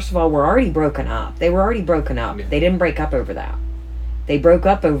 like, first of all, we're already broken up. They were already broken up. Yeah. They didn't break up over that. They broke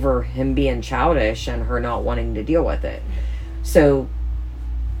up over him being childish and her not wanting to deal with it. So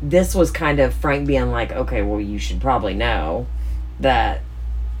this was kind of Frank being like, okay, well, you should probably know that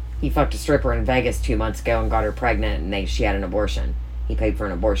he fucked a stripper in Vegas 2 months ago and got her pregnant, and she had an abortion. He paid for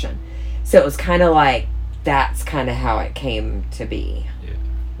an abortion. So it was kind of like, that's kind of how it came to be. Yeah.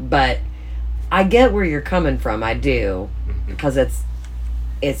 But I get where you're coming from. I do. Mm-hmm. Because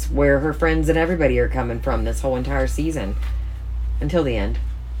it's where her friends and everybody are coming from this whole entire season. Until the end.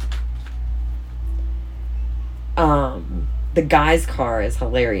 The guy's car is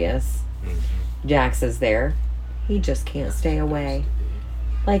hilarious. Mm-hmm. Jax is there. He just can't stay away.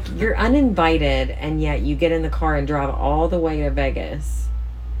 Like, you're uninvited, and yet you get in the car and drive all the way to Vegas.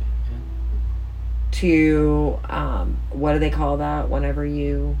 To, what do they call that whenever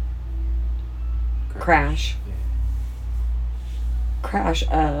you crash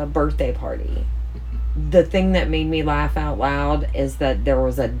a birthday party? The thing that made me laugh out loud is that there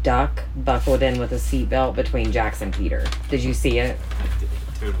was a duck buckled in with a seatbelt between Jax and Peter. Did you see it? I did.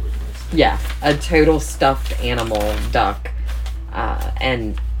 Totally missed it. Yeah, a total stuffed animal duck.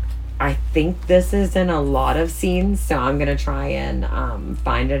 And I think this is in a lot of scenes, so I'm going to try and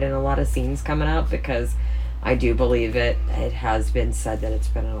find it in a lot of scenes coming up, because I do believe it has been said that it's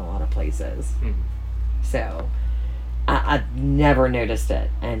been in a lot of places. Mm-hmm. So I've never noticed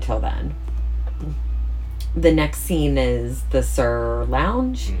it until then. The next scene is the Sir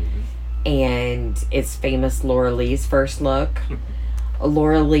Lounge, Mm-hmm. and it's famous Laura Lee's first look.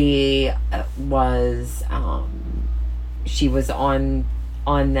 Laura Lee was, she was on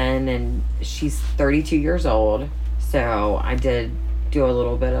then, and she's 32 years old. So I did do a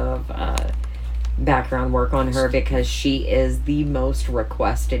little bit of background work on her, because she is the most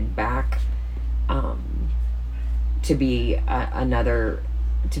requested back to be another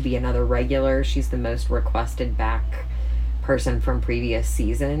regular. She's the most requested back person from previous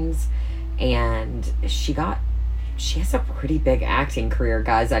seasons, and she has a pretty big acting career,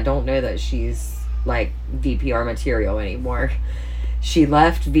 guys. I don't know that she's like VPR material anymore. She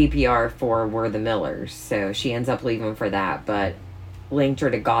left VPR for We're the Millers, so she ends up leaving for that, but linked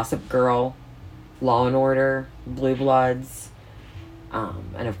her to Gossip Girl, Law and Order, Blue Bloods,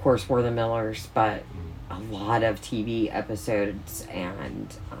 and of course We're the Millers, but a lot of TV episodes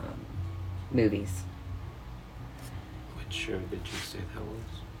and movies. Which show did you say that was?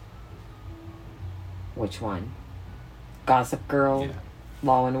 Which one? Gossip Girl, Yeah.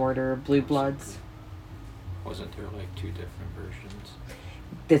 Law and Order, Blue Bloods. Wasn't there like 2 different versions?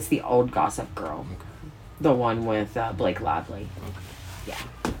 It's the old Gossip Girl. Okay. The one with Blake Lively. Okay.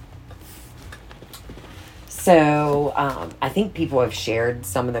 Yeah. So, I think people have shared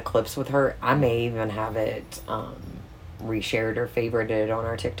some of the clips with her. I may even have it reshared or favorited on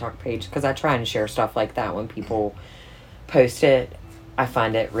our TikTok page, because I try and share stuff like that when people post it. I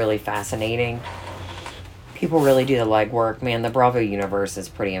find it really fascinating. People really do the legwork. Man, the Bravo universe is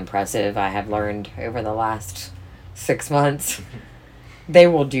pretty impressive. I have learned over the last 6 months. They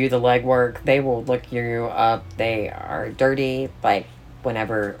will do the legwork. They will look you up. They are dirty. Like,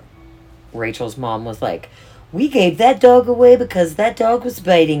 whenever Rachel's mom was like, we gave that dog away because that dog was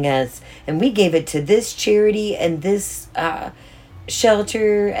biting us, and we gave it to this charity and this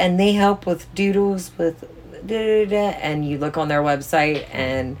shelter, and they help with doodles with da-da-da. And you look on their website,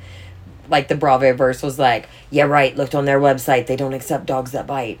 and like the Bravo verse was like, yeah, right, looked on their website, they don't accept dogs that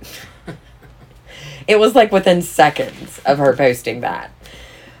bite. It was like within seconds of her posting that.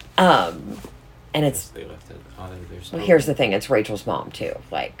 And it's... They left it out of their Well, here's the thing. It's Rachel's mom, too.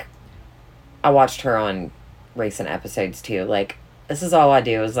 Like, I watched her on recent episodes, too. Like, this is all I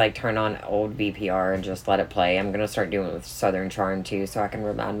do is, like, turn on old VPR and just let it play. I'm going to start doing it with Southern Charm, too, so I can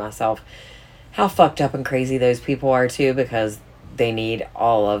remind myself how fucked up and crazy those people are, too, because they need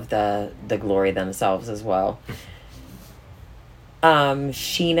all of the glory themselves as well.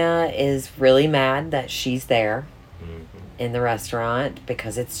 Sheena is really mad that she's there in the restaurant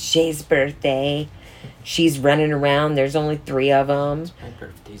because it's Shay's birthday. She's running around. There's only 3 of them. It's my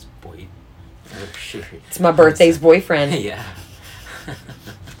birthday's boy. Oh, shit. It's my birthday's boyfriend. Yeah.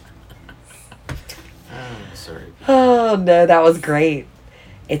 Oh, sorry. Oh, no, that was great.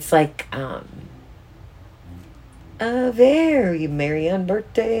 It's like, a very merry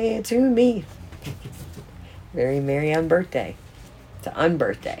unbirthday to me. Very merry unbirthday. To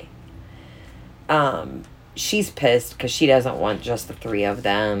unbirthday. She's pissed because she doesn't want just the 3 of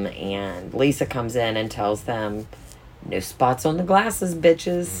them, and Lisa comes in and tells them, no spots on the glasses,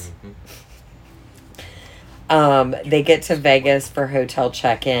 bitches. They get to Vegas for hotel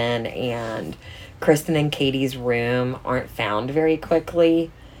check-in, and Kristen and Katie's room aren't found very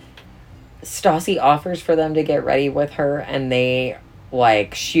quickly. Stassi offers for them to get ready with her, and they,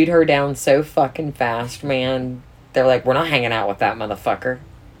 like, shoot her down so fucking fast, man. They're like, we're not hanging out with that motherfucker.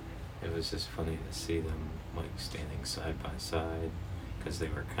 It was just funny to see them, like, standing side by side, because they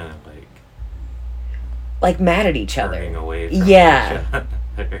were kind of, like mad at each turning other. away from Yeah. each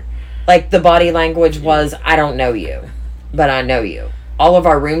other. Like, the body language was, I don't know you, but I know you. All of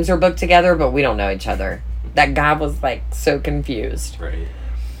our rooms are booked together, but we don't know each other. That guy was, like, so confused. Right.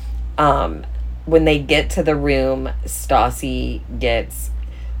 When they get to the room, Stassi gets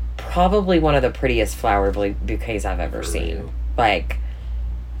probably one of the prettiest flower bouquets I've ever seen. Real. Like,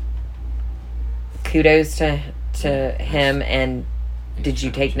 kudos to him. And did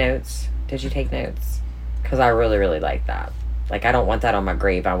you take notes? Did you take notes? Because I really, really like that. Like, I don't want that on my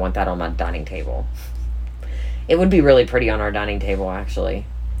grave. I want that on my dining table. It would be really pretty on our dining table, actually.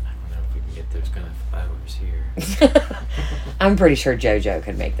 I don't know if we can get those kind of flowers here. I'm pretty sure JoJo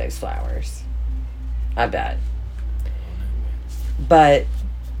could make those flowers. I bet. But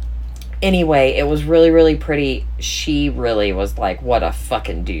anyway, it was really, really pretty. She really was like, what a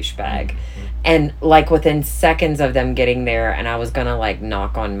fucking douchebag. And like within seconds of them getting there, and I was gonna like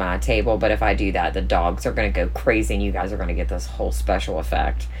knock on my table, but if I do that, the dogs are gonna go crazy and you guys are gonna get this whole special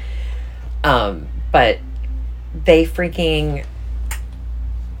effect. But they freaking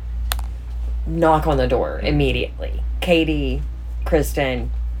knock on the door immediately. Katie,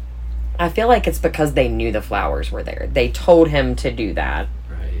 Kristen, I feel like it's because they knew the flowers were there. They told him to do that.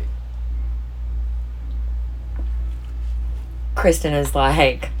 Right. Kristen is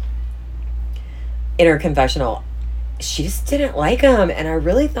like, in her confessional, she just didn't like him, and I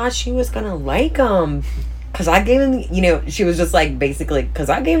really thought she was gonna like him because I gave him, you know, she was just like, basically, because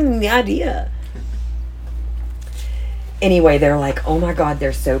I gave him the idea. Anyway, they're like, oh my god,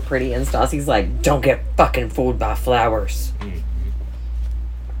 they're so pretty, and Stassi's like, don't get fucking fooled by flowers.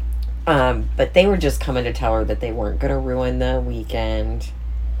 But they were just coming to tell her that they weren't gonna ruin the weekend,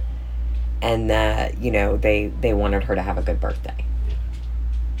 and that, you know, they wanted her to have a good birthday.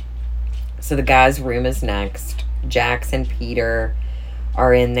 So the guy's room is next. Jax and Peter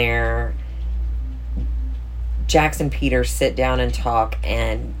are in there. Jax and Peter sit down and talk,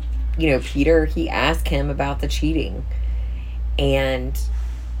 and, you know, Peter, he asked him about the cheating. And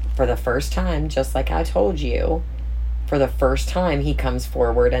for the first time, just like I told you, for the first time, he comes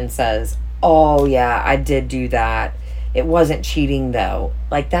forward and says, oh, yeah, I did do that. It wasn't cheating, though.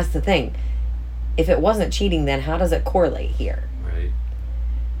 Like, that's the thing. If it wasn't cheating, then how does it correlate here? Right.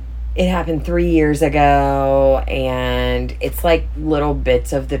 It happened 3 years ago, and it's like little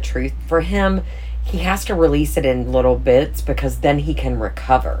bits of the truth. For him, he has to release it in little bits because then he can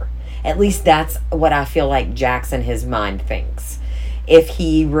recover. At least that's what I feel like Jax in his mind thinks. If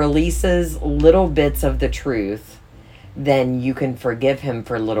he releases little bits of the truth, then you can forgive him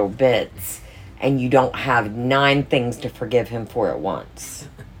for little bits, and you don't have 9 things to forgive him for at once.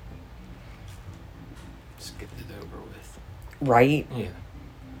 Just get it over with. Right? Yeah.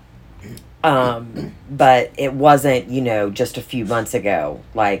 But it wasn't, you know, just a few months ago,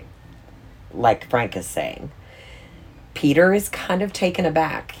 like Frank is saying. Peter is kind of taken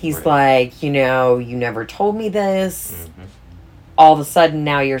aback. He's Right. like, you know, you never told me this. All of a sudden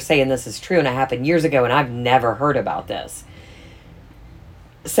now you're saying this is true and it happened years ago and I've never heard about this.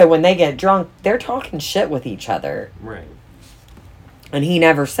 So when they get drunk, they're talking shit with each other. Right. And he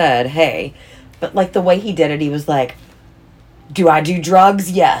never said, hey. But like the way he did it, he was like, Do I do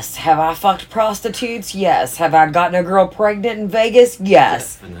drugs? Yes. Have I fucked prostitutes? Yes. Have I gotten a girl pregnant in Vegas?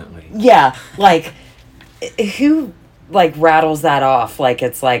 Yes. Definitely. Yeah. Like, who, like, rattles that off? Like,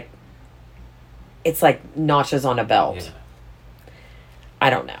 it's like notches on a belt. Yeah. I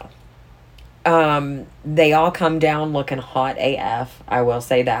don't know. They all come down looking hot AF. I will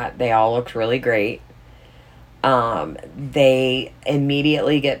say that. They all looked really great. They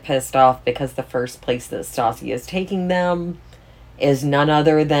immediately get pissed off because the first place that Stassi is taking them is none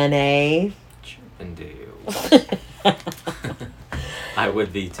other than a Chippendales. I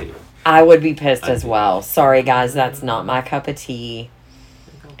would be too. I would be pissed as well. Sorry guys, that's not my cup of tea.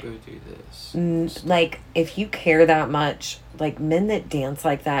 I'll go do this. Like, if you care that much, like, men that dance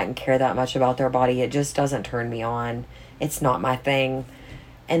like that and care that much about their body, it just doesn't turn me on. It's not my thing.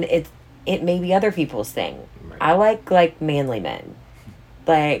 And it may be other people's thing. Right. I like manly men.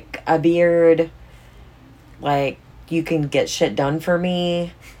 Like, a beard. Like, you can get shit done for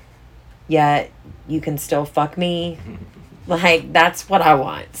me, yet you can still fuck me. Like, that's what I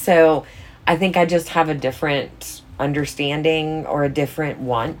want. So, I think I just have a different understanding or a different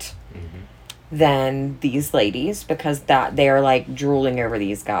want than these ladies, because that they are like drooling over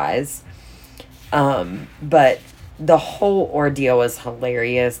these guys. But the whole ordeal was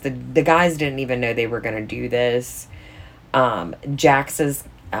hilarious. The guys didn't even know they were going to do this. Jax's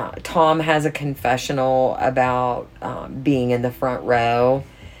Tom has a confessional about being in the front row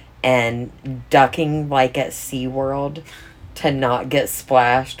and ducking like at SeaWorld to not get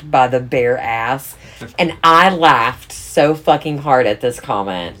splashed by the bare ass. And I laughed so fucking hard at this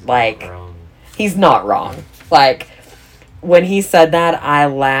comment. Like, he's not wrong. Like, when he said that, I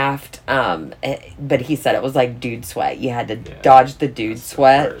laughed. But he said it was like dude sweat. You had to dodge the dude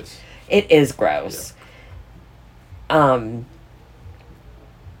sweat. Gross. It is gross.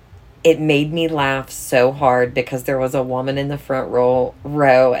 It made me laugh so hard because there was a woman in the front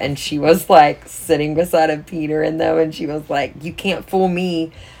row and she was like sitting beside a Peter in them, and she was like, "You can't fool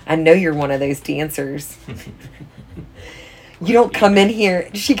me. I know you're one of those dancers. You don't come in here."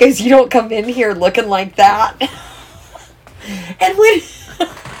 She goes, "You don't come in here looking like that." And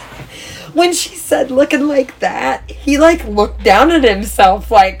when she said looking like that, he like looked down at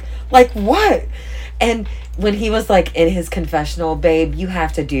himself like what? And when he was like in his confessional, "Babe, you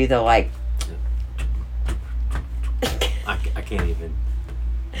have to do the like." I can't even.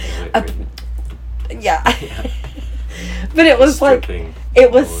 Yeah. But it was Stripping. like,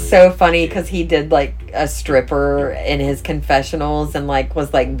 it was so funny because he did like a stripper in his confessionals and like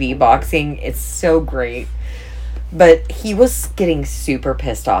was like beatboxing. It's so great. But he was getting super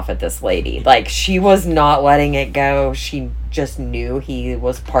pissed off at this lady. Like, she was not letting it go. She just knew he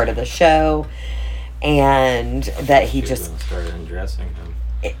was part of the show. And that he just started undressing him.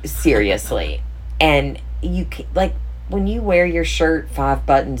 Seriously. And you like, when you wear your shirt 5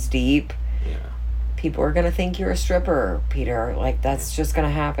 buttons deep, people are gonna think you're a stripper, Peter. Like, that's just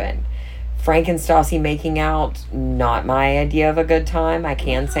gonna happen. Frank and Stassi making out, not my idea of a good time. I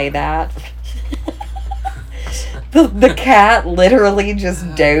can say that. The cat literally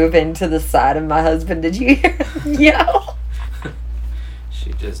just dove into the side of my husband. Did you hear him yell?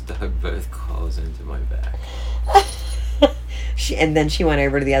 She just dug both claws into my back. And then she went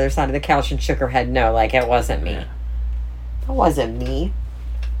over to the other side of the couch and shook her head no, like it wasn't me. Yeah. It wasn't me.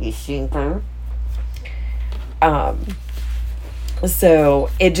 You stinker. So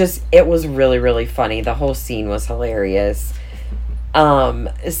it was really, really funny. The whole scene was hilarious.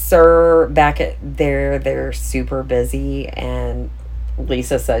 Sir back at they're super busy, and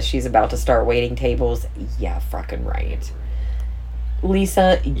Lisa says she's about to start waiting tables. Yeah, fucking right.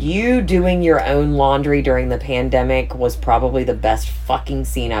 Lisa, you doing your own laundry during the pandemic was probably the best fucking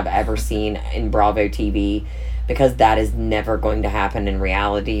scene I've ever seen in Bravo TV, because that is never going to happen in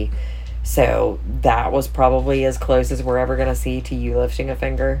reality. So that was probably as close as we're ever going to see to you lifting a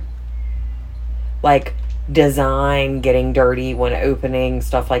finger. Like, design, getting dirty when opening,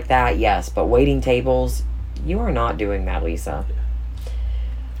 stuff like that, yes. But waiting tables, you are not doing that, Lisa.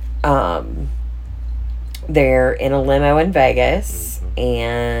 They're in a limo in Vegas,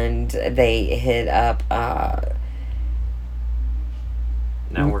 and they hit up...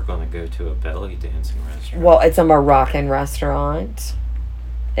 Now we're going to go to a belly dancing restaurant. Well, it's a Moroccan restaurant.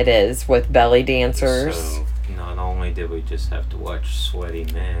 It is, with belly dancers. So, not only did we just have to watch sweaty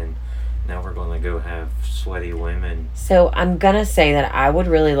men, now we're going to go have sweaty women. So, I'm going to say that I would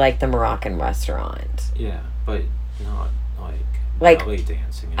really like the Moroccan restaurant. Yeah, but not like belly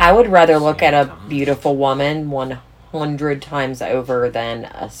dancing. I would rather look at a beautiful woman 100 times over than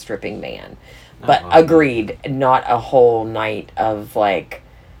a stripping man. But agreed, not a whole night of like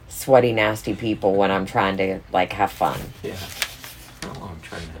sweaty, nasty people when I'm trying to like have fun. Yeah.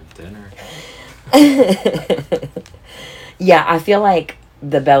 trying to have dinner. Yeah, I feel like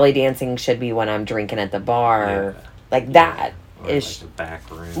the belly dancing should be when I'm drinking at the bar. Yeah. Like that. Or Is like the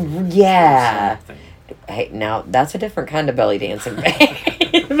back room. yeah. Or something. Hey, now that's a different kind of belly dancing, babe.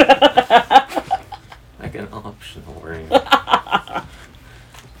 Like an optional ring.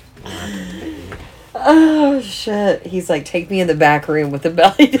 Oh shit! He's like, take me in the back room with the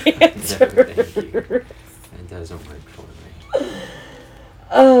belly dancer. No, thank you. It doesn't work for me.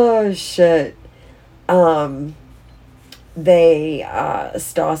 Oh shit!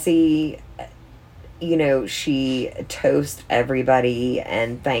 Stassi, you know, she toasts everybody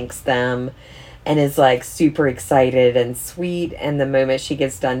and thanks them, and is like super excited and sweet. And the moment she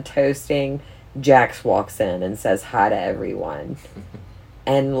gets done toasting, Jax walks in and says hi to everyone.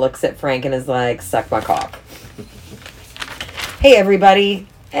 And looks at Frank and is like, suck my cock. Hey, everybody.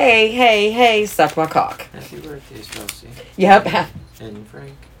 Hey, suck my cock. Happy birthday, Stassi. Yep. And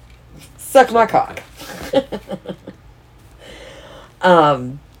Frank. Suck my cock.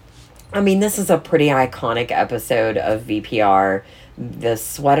 I mean, this is a pretty iconic episode of VPR. The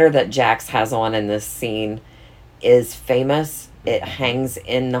sweater that Jax has on in this scene is famous. It hangs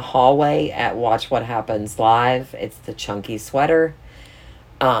in the hallway at Watch What Happens Live. It's the chunky sweater.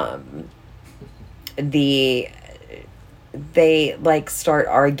 They like start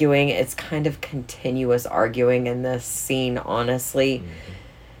arguing. It's kind of continuous arguing in this scene, honestly. Mm-hmm.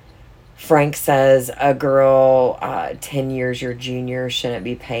 Frank says a girl 10 years your junior shouldn't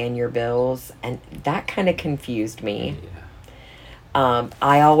be paying your bills, and that kind of confused me. Yeah.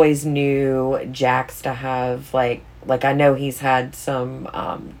 I always knew Jax to have like I know he's had some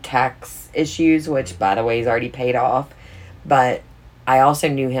tax issues, which by the way he's already paid off, but I also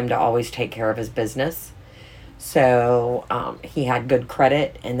knew him to always take care of his business. So he had good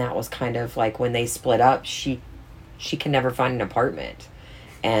credit, and that was kind of like when they split up, she can never find an apartment.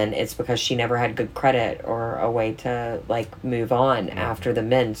 And it's because she never had good credit or a way to like move on after the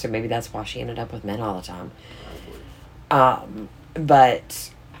men. So maybe that's why she ended up with men all the time.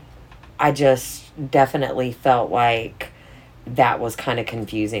 But I just definitely felt like that was kind of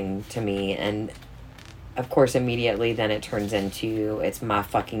confusing to me. And of course, immediately then it turns into it's my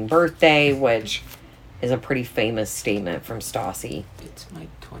fucking birthday, which is a pretty famous statement from Stassi. It's my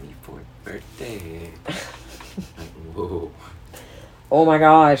 24th birthday. Like, whoa. Oh my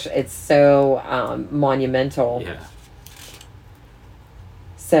gosh, it's so monumental. Yeah.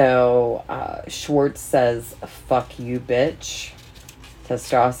 So Schwartz says, fuck you, bitch, to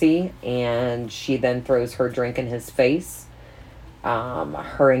Stassi, and she then throws her drink in his face.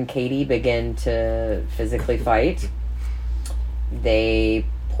 Her and Katie begin to physically fight. They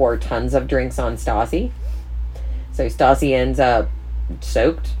pour tons of drinks on Stassi. So Stassi ends up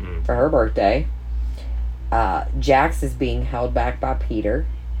soaked for her birthday. Jax is being held back by Peter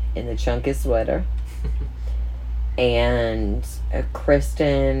in the chunky sweater. And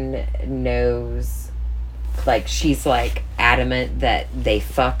Kristen knows, like, she's like adamant that they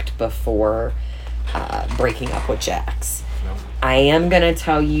fucked before breaking up with Jax. I am going to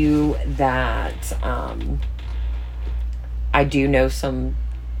tell you that I do know some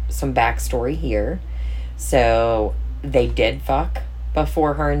backstory here. So they did fuck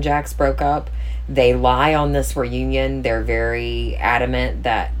before her and Jax broke up. They lie on this reunion. They're very adamant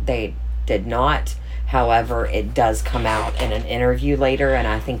that they did not. However, it does come out in an interview later, and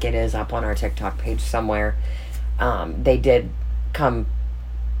I think it is up on our TikTok page somewhere. They did come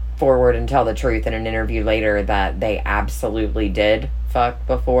forward and tell the truth in an interview later that they absolutely did fuck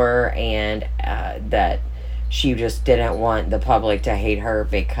before, and that she just didn't want the public to hate her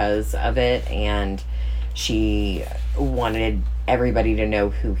because of it, and she wanted everybody to know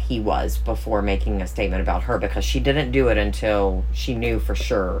who he was before making a statement about her, because she didn't do it until she knew for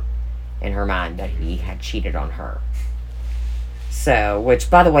sure in her mind that he had cheated on her. So, which,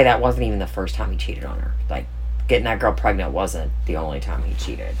 by the way, that wasn't even the first time he cheated on her. Like, getting that girl pregnant wasn't the only time he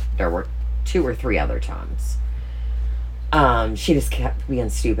cheated. There were 2 or 3 other times. She just kept being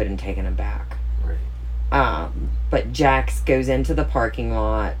stupid and taking him back. Right. But Jax goes into the parking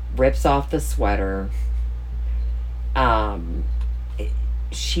lot, rips off the sweater.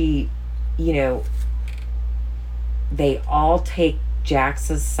 She, you know, they all take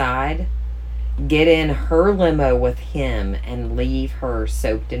Jax's side, get in her limo with him, and leave her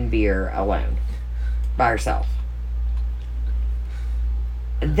soaked in beer alone by herself.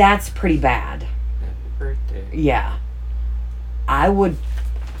 That's pretty bad. Happy birthday. Yeah. I'm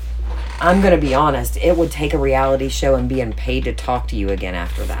gonna be honest, it would take a reality show and being paid to talk to you again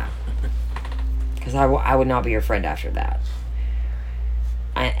after that. Because I would not be your friend after that.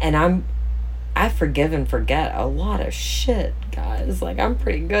 I I forgive and forget a lot of shit, guys. Like, I'm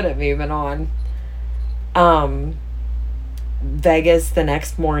pretty good at moving on. Vegas the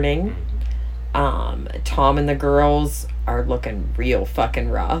next morning. Tom and the girls are looking real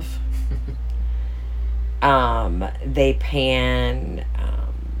fucking rough. They pan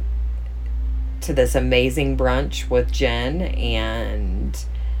to this amazing brunch with Jen and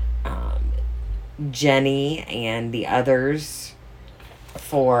Jenny and the others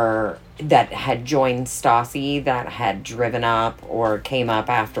that had joined Stassi, that had driven up or came up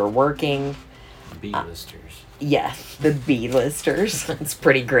after working. B-listers. Yes, the B-listers. It's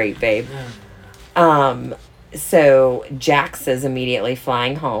pretty great, babe. So Jax is immediately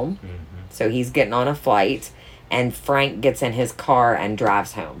flying home. So he's getting on a flight, and Frank gets in his car and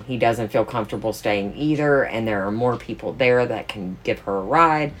drives home. He doesn't feel comfortable staying either, and there are more people there that can give her a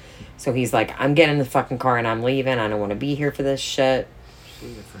ride. So he's like, I'm getting in the fucking car and I'm leaving. I don't want to be here for this shit.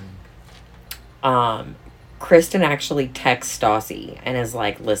 Kristen actually texts Stassi and is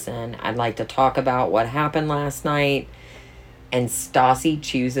like, listen, I'd like to talk about what happened last night. And Stassi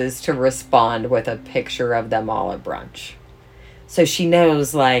chooses to respond with a picture of them all at brunch. So she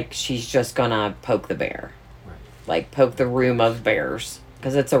knows, like, she's just gonna poke the bear. Right. Like, poke the room of bears.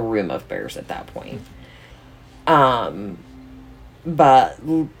 Because it's a room of bears at that point. But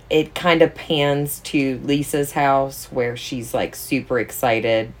it kind of pans to Lisa's house, where she's, like, super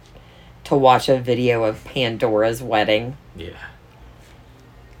excited to watch a video of Pandora's wedding. Yeah.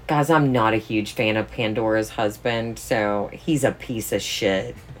 Guys, I'm not a huge fan of Pandora's husband, so he's a piece of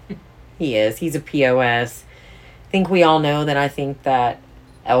shit. He is. He's a POS. I think we all know that I think that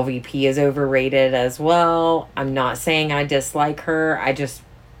LVP is overrated as well. I'm not saying I dislike her. I just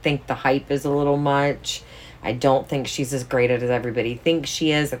think the hype is a little much. I don't think she's as great as everybody thinks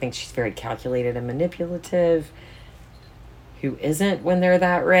she is. I think she's very calculated and manipulative. Who isn't when they're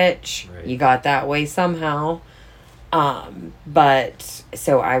that rich? Right. You got that way somehow. But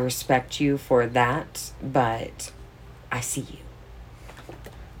so I respect you for that, but I see you.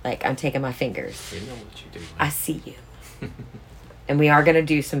 Like, I'm taking my fingers. You know what you do. I see you. And we are going to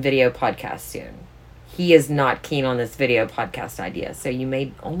do some video podcasts soon. He is not keen on this video podcast idea, so you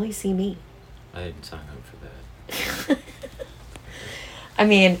may only see me. I didn't sign up for that. I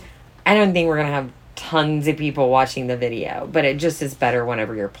mean, I don't think we're going to have tons of people watching the video, but it just is better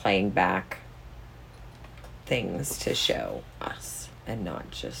whenever you're playing back things to show us and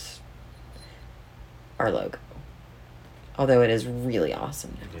not just our logo. Although it is really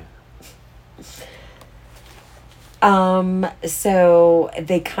awesome now. So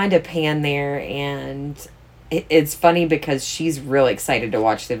they kind of pan there, and it's funny because she's really excited to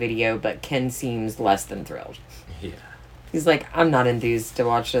watch the video, but Ken seems less than thrilled. Yeah. He's like, I'm not enthused to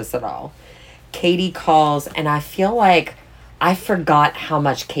watch this at all. Katie calls, and I feel like I forgot how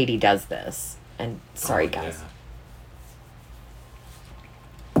much Katie does this. And sorry, guys.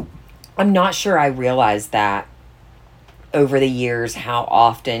 Yeah. I'm not sure I realized that over the years how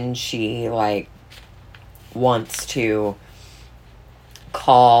often she, like, wants to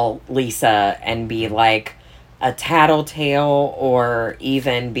call Lisa and be like a tattletale, or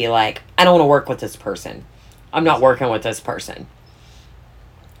even be like, I don't want to work with this person. I'm not working with this person.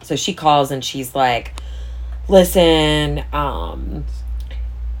 So she calls and she's like, listen,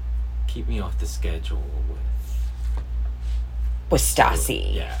 keep me off the schedule with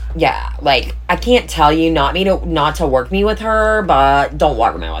Stassi. Yeah. Yeah, like, I can't tell you not to work me with her, but don't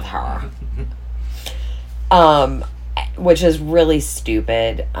work me with her. Which is really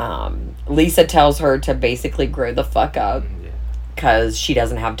stupid. Lisa tells her to basically grow the fuck up, because she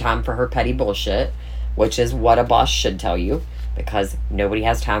doesn't have time for her petty bullshit, which is what a boss should tell you, because nobody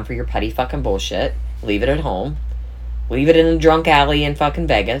has time for your petty fucking bullshit. Leave it at home. Leave it in a drunk alley in fucking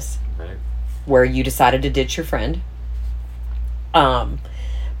Vegas, right, where you decided to ditch your friend.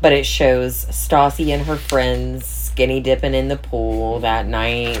 But it shows Stassi and her friends skinny dipping in the pool that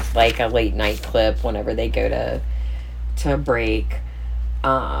night, like a late night clip whenever they go to break.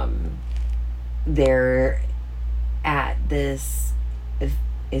 They're at this,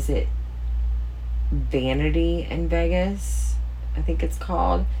 is it Vanity in Vegas? I think it's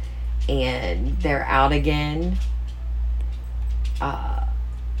called. And they're out again.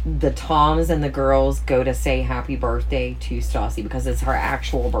 The Toms and the girls go to say happy birthday to Stassi because it's her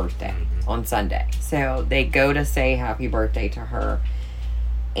actual birthday on Sunday. So they go to say happy birthday to her,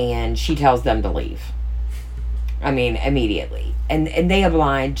 and she tells them to leave. I mean, immediately. And they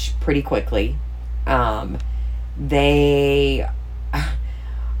oblige pretty quickly. They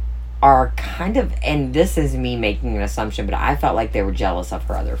are kind of, and this is me making an assumption, but I felt like they were jealous of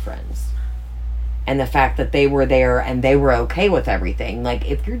her other friends. And the fact that they were there and they were okay with everything. Like,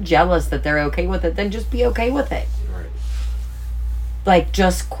 if you're jealous that they're okay with it, then just be okay with it. Right. Like,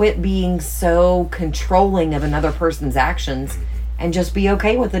 just quit being so controlling of another person's actions and just be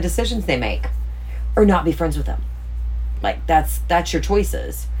okay with the decisions they make. Or not be friends with them. Like, that's your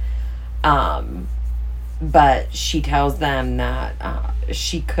choices. But she tells them that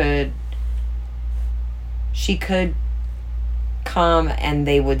she could come and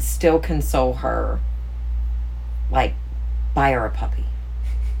they would still console her. Like, buy her a puppy.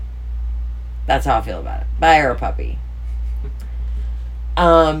 That's how I feel about it. Buy her a puppy.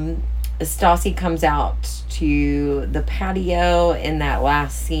 Stassi comes out to the patio in that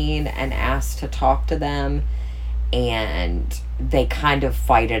last scene and asks to talk to them. And they kind of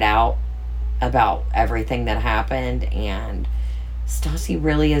fight it out about everything that happened. And Stassi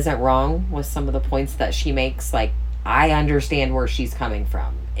really isn't wrong with some of the points that she makes. Like, I understand where she's coming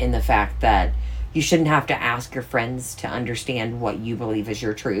from in the fact that you shouldn't have to ask your friends to understand what you believe is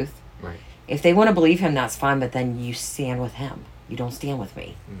your truth. Right. If they want to believe him, that's fine, but then you stand with him. You don't stand with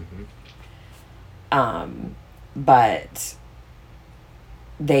me. But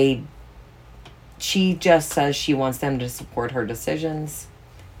she just says she wants them to support her decisions,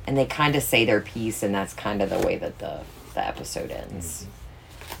 and they kind of say their piece, and that's kind of the way that the episode ends.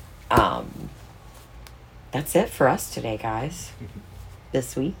 That's it for us today, guys.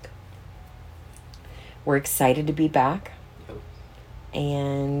 This week. We're excited to be back. Yep.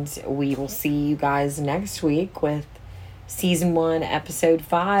 And we will see you guys next week with Season 1, Episode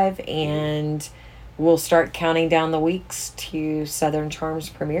 5. And we'll start counting down the weeks to Southern Charms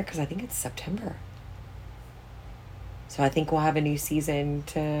premiere, because I think it's September. So I think we'll have a new season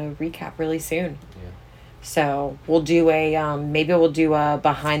to recap really soon. Yeah. So we'll do maybe we'll do a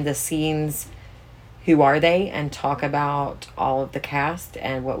behind the scenes Who Are They, and talk about all of the cast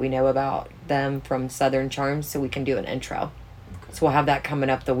and what we know about them from Southern Charms, so we can do an intro. Okay. So we'll have that coming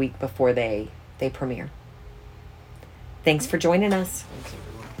up the week before they premiere. Thanks for joining us. Thanks, everyone.